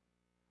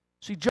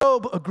 See,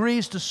 Job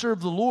agrees to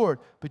serve the Lord,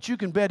 but you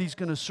can bet he's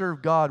going to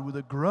serve God with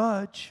a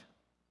grudge.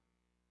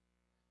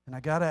 And I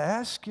got to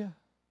ask you,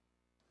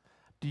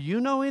 do you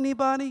know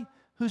anybody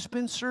who's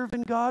been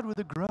serving God with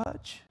a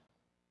grudge?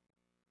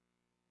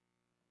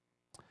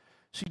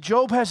 See,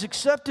 Job has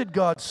accepted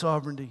God's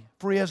sovereignty,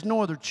 for he has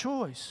no other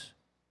choice,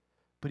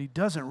 but he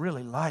doesn't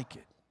really like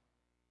it.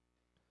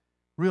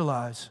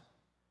 Realize,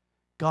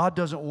 God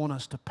doesn't want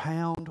us to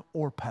pound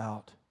or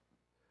pout.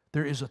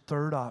 There is a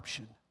third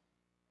option.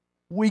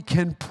 We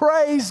can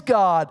praise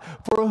God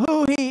for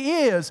who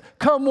He is,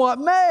 come what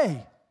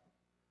may.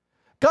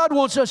 God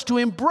wants us to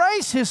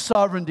embrace His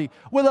sovereignty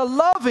with a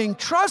loving,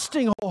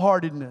 trusting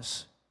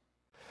wholeheartedness.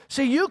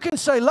 See, you can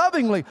say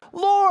lovingly,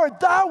 Lord,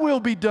 thy will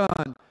be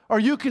done. Or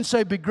you can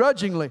say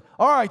begrudgingly,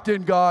 all right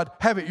then, God,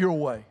 have it your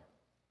way.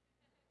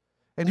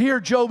 And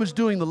here Job is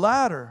doing the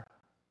latter.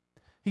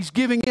 He's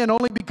giving in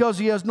only because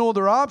he has no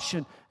other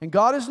option. And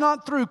God is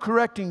not through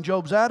correcting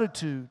Job's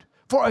attitude.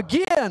 For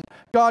again,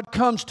 God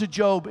comes to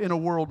Job in a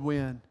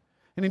whirlwind.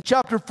 And in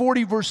chapter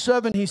 40, verse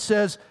 7, he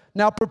says,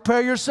 now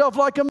prepare yourself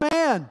like a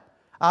man.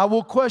 I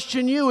will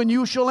question you, and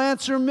you shall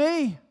answer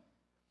me.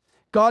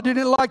 God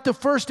didn't like the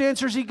first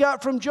answers he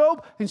got from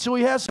Job, and so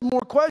he has some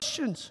more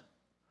questions.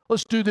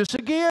 Let's do this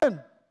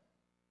again.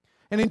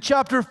 And in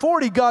chapter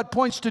 40, God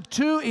points to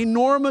two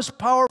enormous,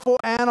 powerful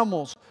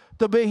animals,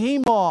 the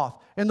behemoth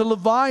and the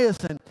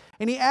Leviathan.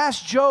 And he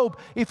asks Job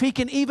if he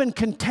can even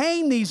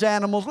contain these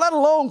animals, let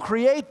alone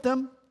create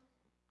them.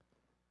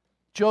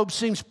 Job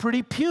seems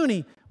pretty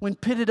puny when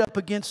pitted up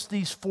against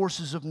these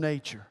forces of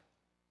nature.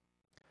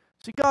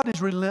 See, God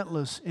is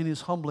relentless in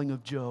His humbling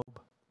of Job.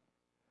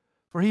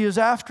 For He is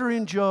after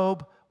in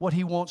Job what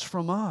He wants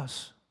from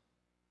us.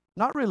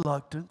 Not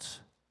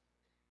reluctance,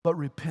 but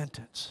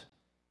repentance.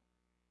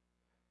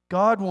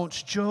 God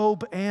wants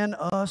Job and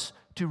us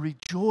to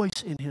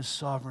rejoice in His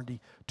sovereignty,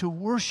 to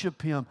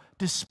worship Him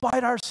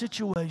despite our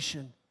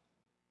situation.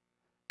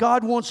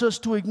 God wants us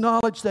to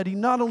acknowledge that He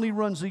not only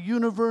runs the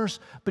universe,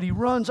 but He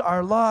runs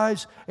our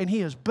lives, and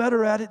He is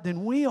better at it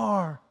than we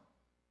are.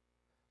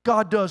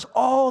 God does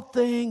all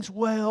things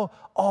well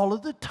all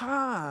of the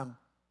time.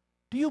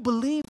 Do you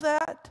believe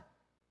that?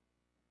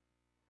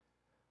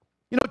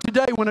 You know,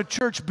 today when a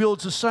church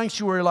builds a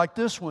sanctuary like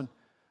this one,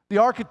 the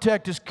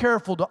architect is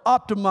careful to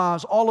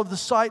optimize all of the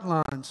sight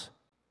lines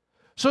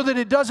so that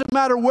it doesn't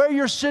matter where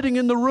you're sitting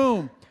in the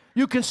room.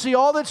 You can see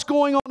all that's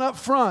going on up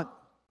front.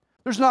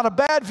 There's not a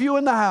bad view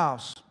in the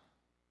house.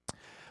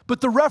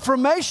 But the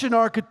Reformation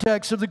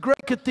architects of the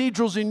great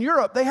cathedrals in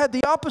Europe, they had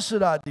the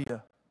opposite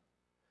idea.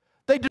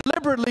 They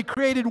deliberately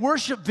created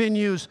worship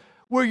venues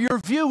where your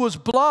view was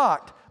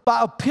blocked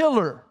by a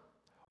pillar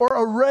or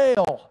a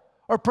rail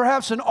or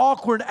perhaps an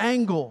awkward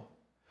angle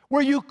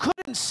where you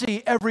couldn't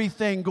see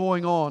everything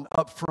going on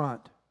up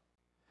front.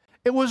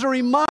 It was a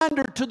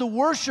reminder to the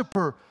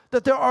worshiper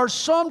that there are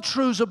some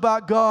truths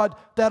about God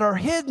that are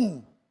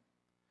hidden,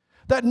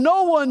 that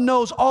no one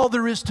knows all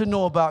there is to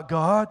know about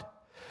God,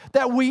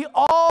 that we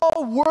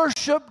all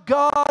worship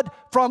God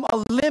from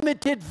a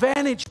limited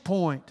vantage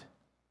point.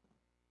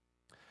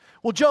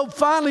 Well, Job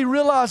finally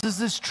realizes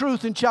this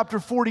truth in chapter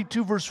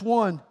 42, verse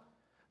 1.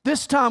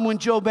 This time when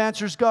Job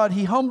answers God,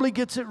 he humbly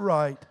gets it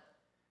right.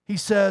 He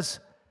says,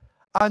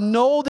 I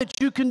know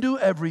that you can do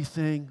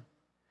everything,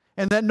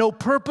 and that no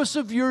purpose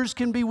of yours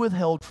can be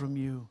withheld from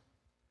you.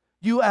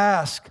 You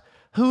ask,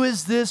 who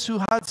is this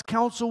who hides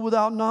counsel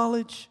without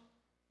knowledge?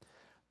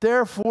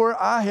 Therefore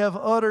I have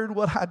uttered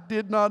what I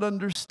did not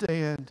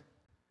understand,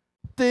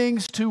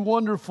 things too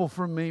wonderful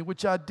for me,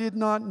 which I did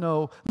not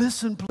know.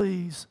 Listen,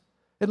 please,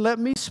 and let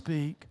me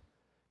speak.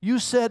 You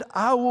said,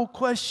 I will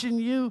question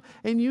you,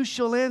 and you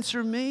shall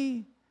answer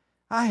me.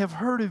 I have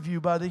heard of you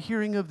by the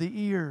hearing of the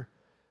ear,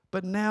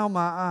 but now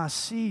my eye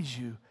sees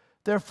you.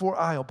 Therefore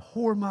I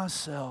abhor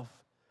myself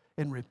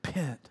and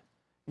repent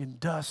in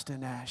dust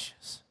and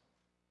ashes.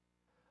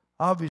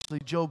 Obviously,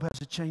 Job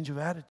has a change of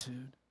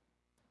attitude.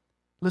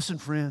 Listen,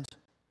 friends,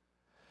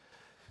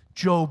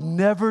 Job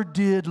never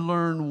did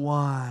learn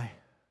why,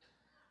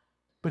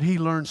 but he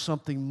learned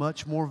something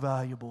much more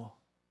valuable.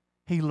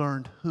 He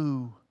learned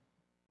who.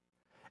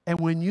 And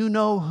when you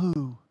know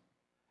who,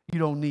 you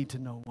don't need to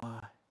know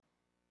why.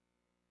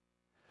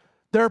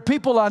 There are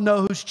people I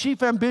know whose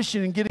chief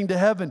ambition in getting to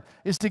heaven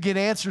is to get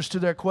answers to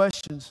their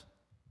questions.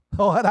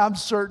 Oh, and I'm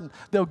certain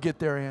they'll get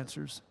their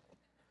answers.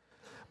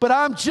 But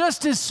I'm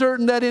just as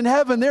certain that in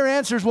heaven their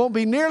answers won't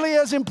be nearly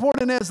as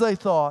important as they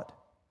thought.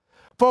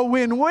 For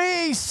when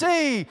we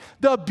see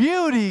the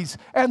beauties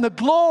and the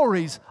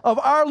glories of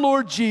our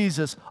Lord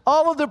Jesus,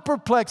 all of the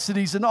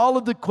perplexities and all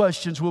of the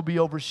questions will be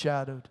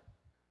overshadowed.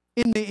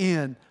 In the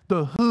end,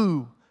 the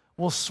who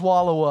will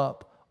swallow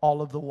up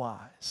all of the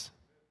whys.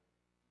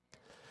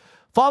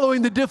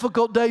 Following the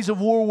difficult days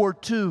of World War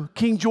II,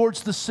 King George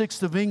VI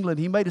of England,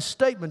 he made a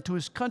statement to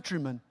his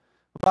countrymen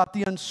about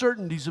the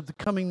uncertainties of the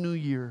coming new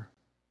year.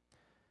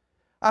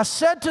 I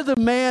said to the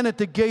man at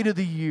the gate of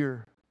the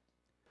year,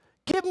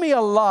 give me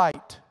a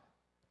light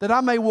that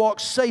I may walk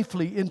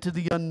safely into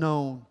the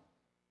unknown.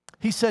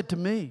 He said to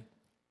me,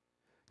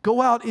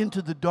 go out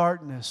into the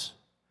darkness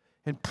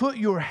and put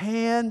your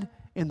hand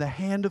in the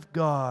hand of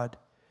God,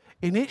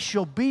 and it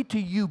shall be to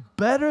you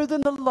better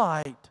than the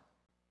light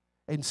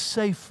and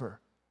safer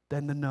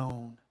than the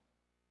known.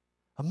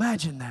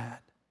 Imagine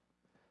that.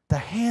 The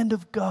hand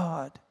of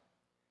God,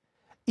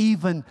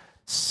 even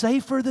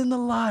safer than the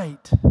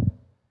light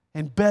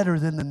and better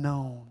than the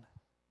known.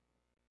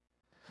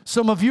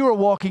 Some of you are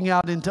walking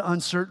out into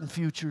uncertain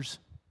futures,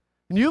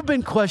 and you've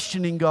been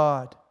questioning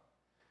God.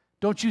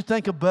 Don't you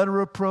think a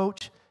better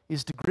approach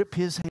is to grip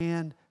His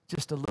hand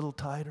just a little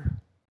tighter?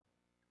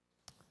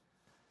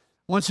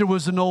 Once there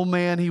was an old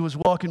man, he was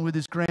walking with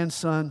his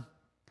grandson.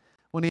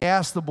 When he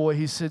asked the boy,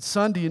 he said,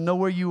 son, do you know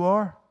where you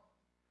are?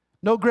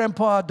 No,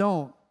 Grandpa, I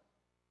don't.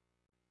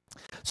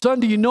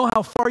 Son, do you know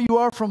how far you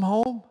are from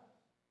home?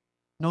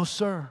 No,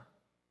 sir.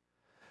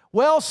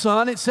 Well,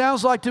 son, it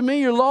sounds like to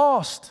me you're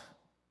lost.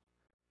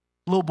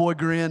 Little boy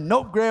grinned.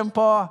 Nope,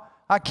 Grandpa,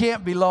 I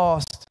can't be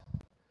lost.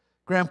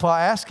 Grandpa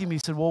asked him, he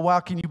said, well, why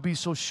can you be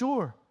so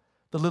sure?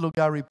 The little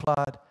guy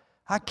replied,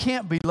 I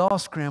can't be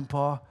lost,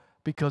 Grandpa,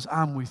 because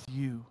I'm with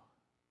you.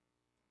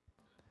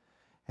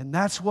 And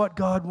that's what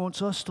God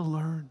wants us to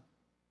learn.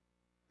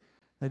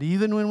 That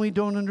even when we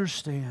don't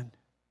understand,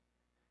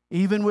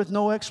 even with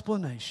no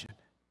explanation,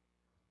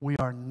 we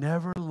are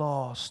never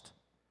lost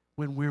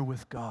when we're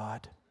with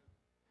God.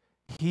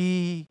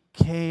 He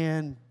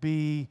can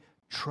be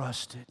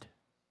trusted.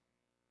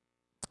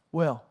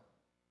 Well,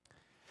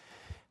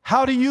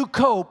 how do you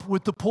cope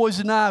with the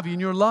poison ivy in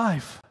your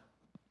life?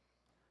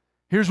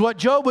 Here's what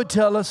Job would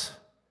tell us.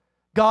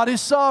 God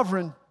is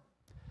sovereign.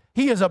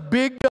 He is a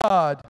big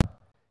God.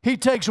 He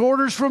takes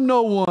orders from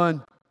no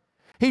one.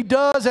 He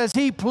does as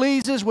He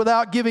pleases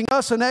without giving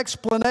us an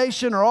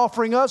explanation or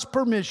offering us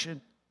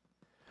permission.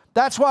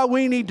 That's why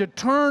we need to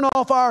turn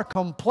off our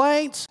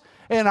complaints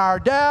and our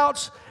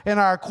doubts and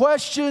our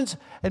questions,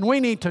 and we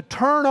need to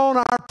turn on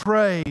our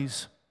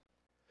praise.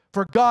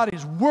 For God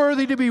is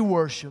worthy to be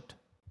worshiped.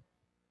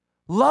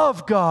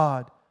 Love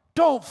God.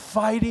 Don't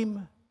fight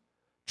Him.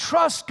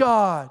 Trust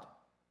God.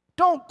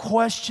 Don't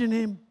question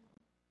Him.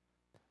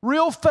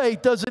 Real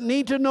faith doesn't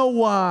need to know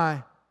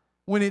why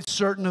when it's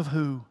certain of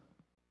who.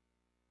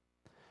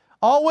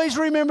 Always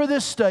remember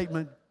this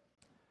statement.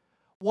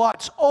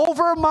 What's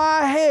over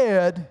my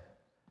head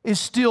is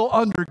still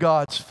under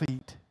God's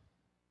feet.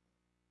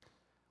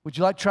 Would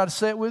you like to try to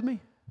say it with me?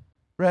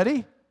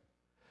 Ready?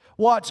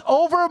 What's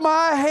over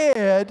my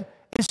head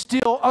is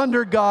still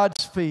under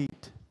God's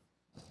feet.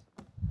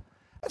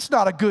 That's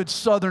not a good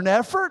Southern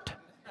effort.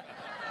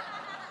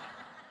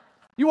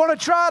 You want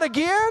to try it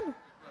again?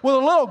 With a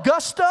little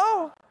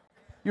gusto?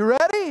 You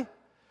ready?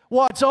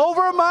 What's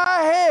over my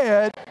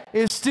head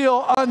is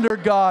still under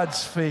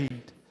God's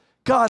feet.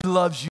 God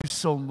loves you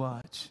so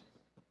much.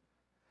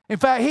 In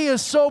fact, He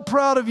is so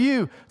proud of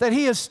you that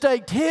He has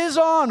staked His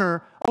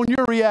honor on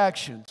your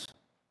reactions.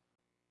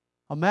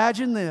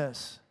 Imagine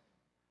this.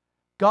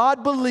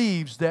 God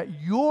believes that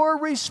your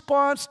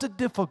response to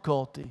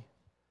difficulty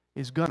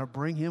is going to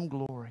bring Him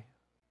glory.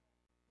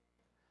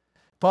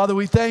 Father,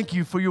 we thank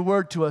You for Your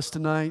word to us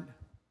tonight.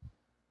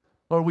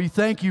 Lord, we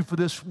thank You for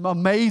this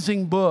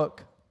amazing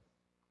book,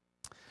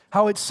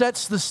 how it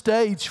sets the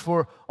stage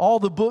for all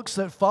the books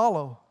that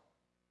follow.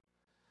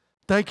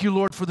 Thank You,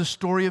 Lord, for the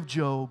story of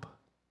Job,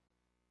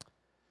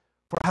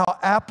 for how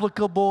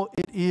applicable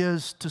it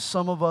is to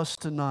some of us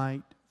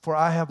tonight. For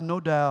I have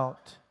no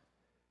doubt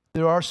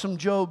there are some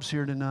Jobs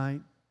here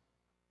tonight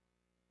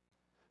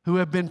who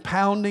have been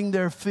pounding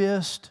their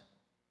fist,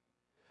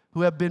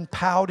 who have been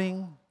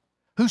pouting,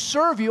 who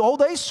serve You. Oh,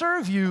 they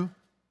serve You,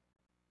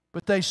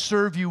 but they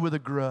serve You with a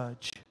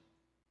grudge.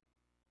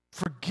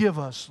 Forgive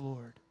us,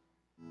 Lord.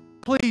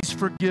 Please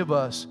forgive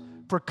us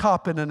for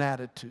copping an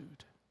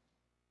attitude.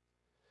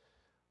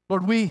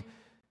 Lord,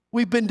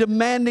 we've been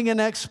demanding an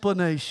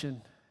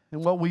explanation,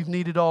 and what we've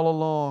needed all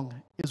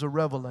along is a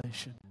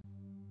revelation.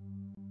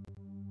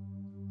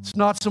 It's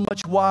not so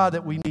much why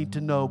that we need to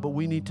know, but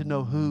we need to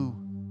know who.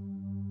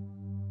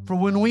 For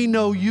when we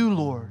know You,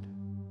 Lord,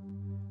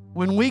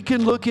 when we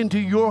can look into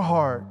Your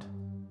heart,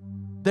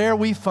 there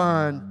we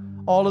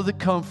find all of the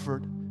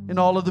comfort and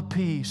all of the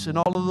peace and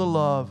all of the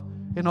love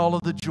and all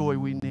of the joy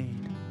we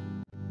need.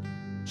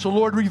 So,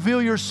 Lord,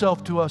 reveal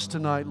Yourself to us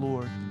tonight,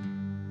 Lord.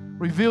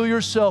 Reveal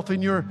Yourself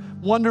in Your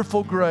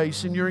wonderful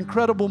grace and Your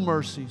incredible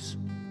mercies.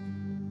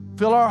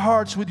 Fill our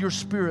hearts with Your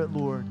Spirit,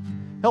 Lord.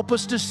 Help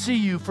us to see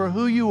You for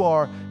who You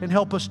are and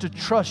help us to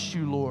trust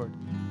You, Lord.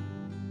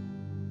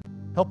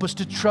 Help us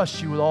to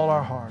trust You with all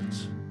our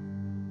hearts.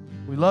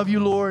 We love You,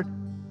 Lord,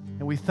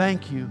 and we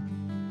thank You.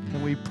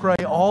 And we pray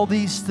all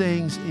these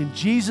things in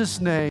Jesus'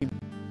 name.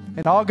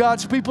 And all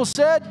God's people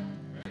said,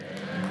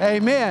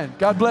 Amen.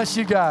 God bless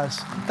you guys.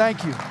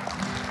 Thank you.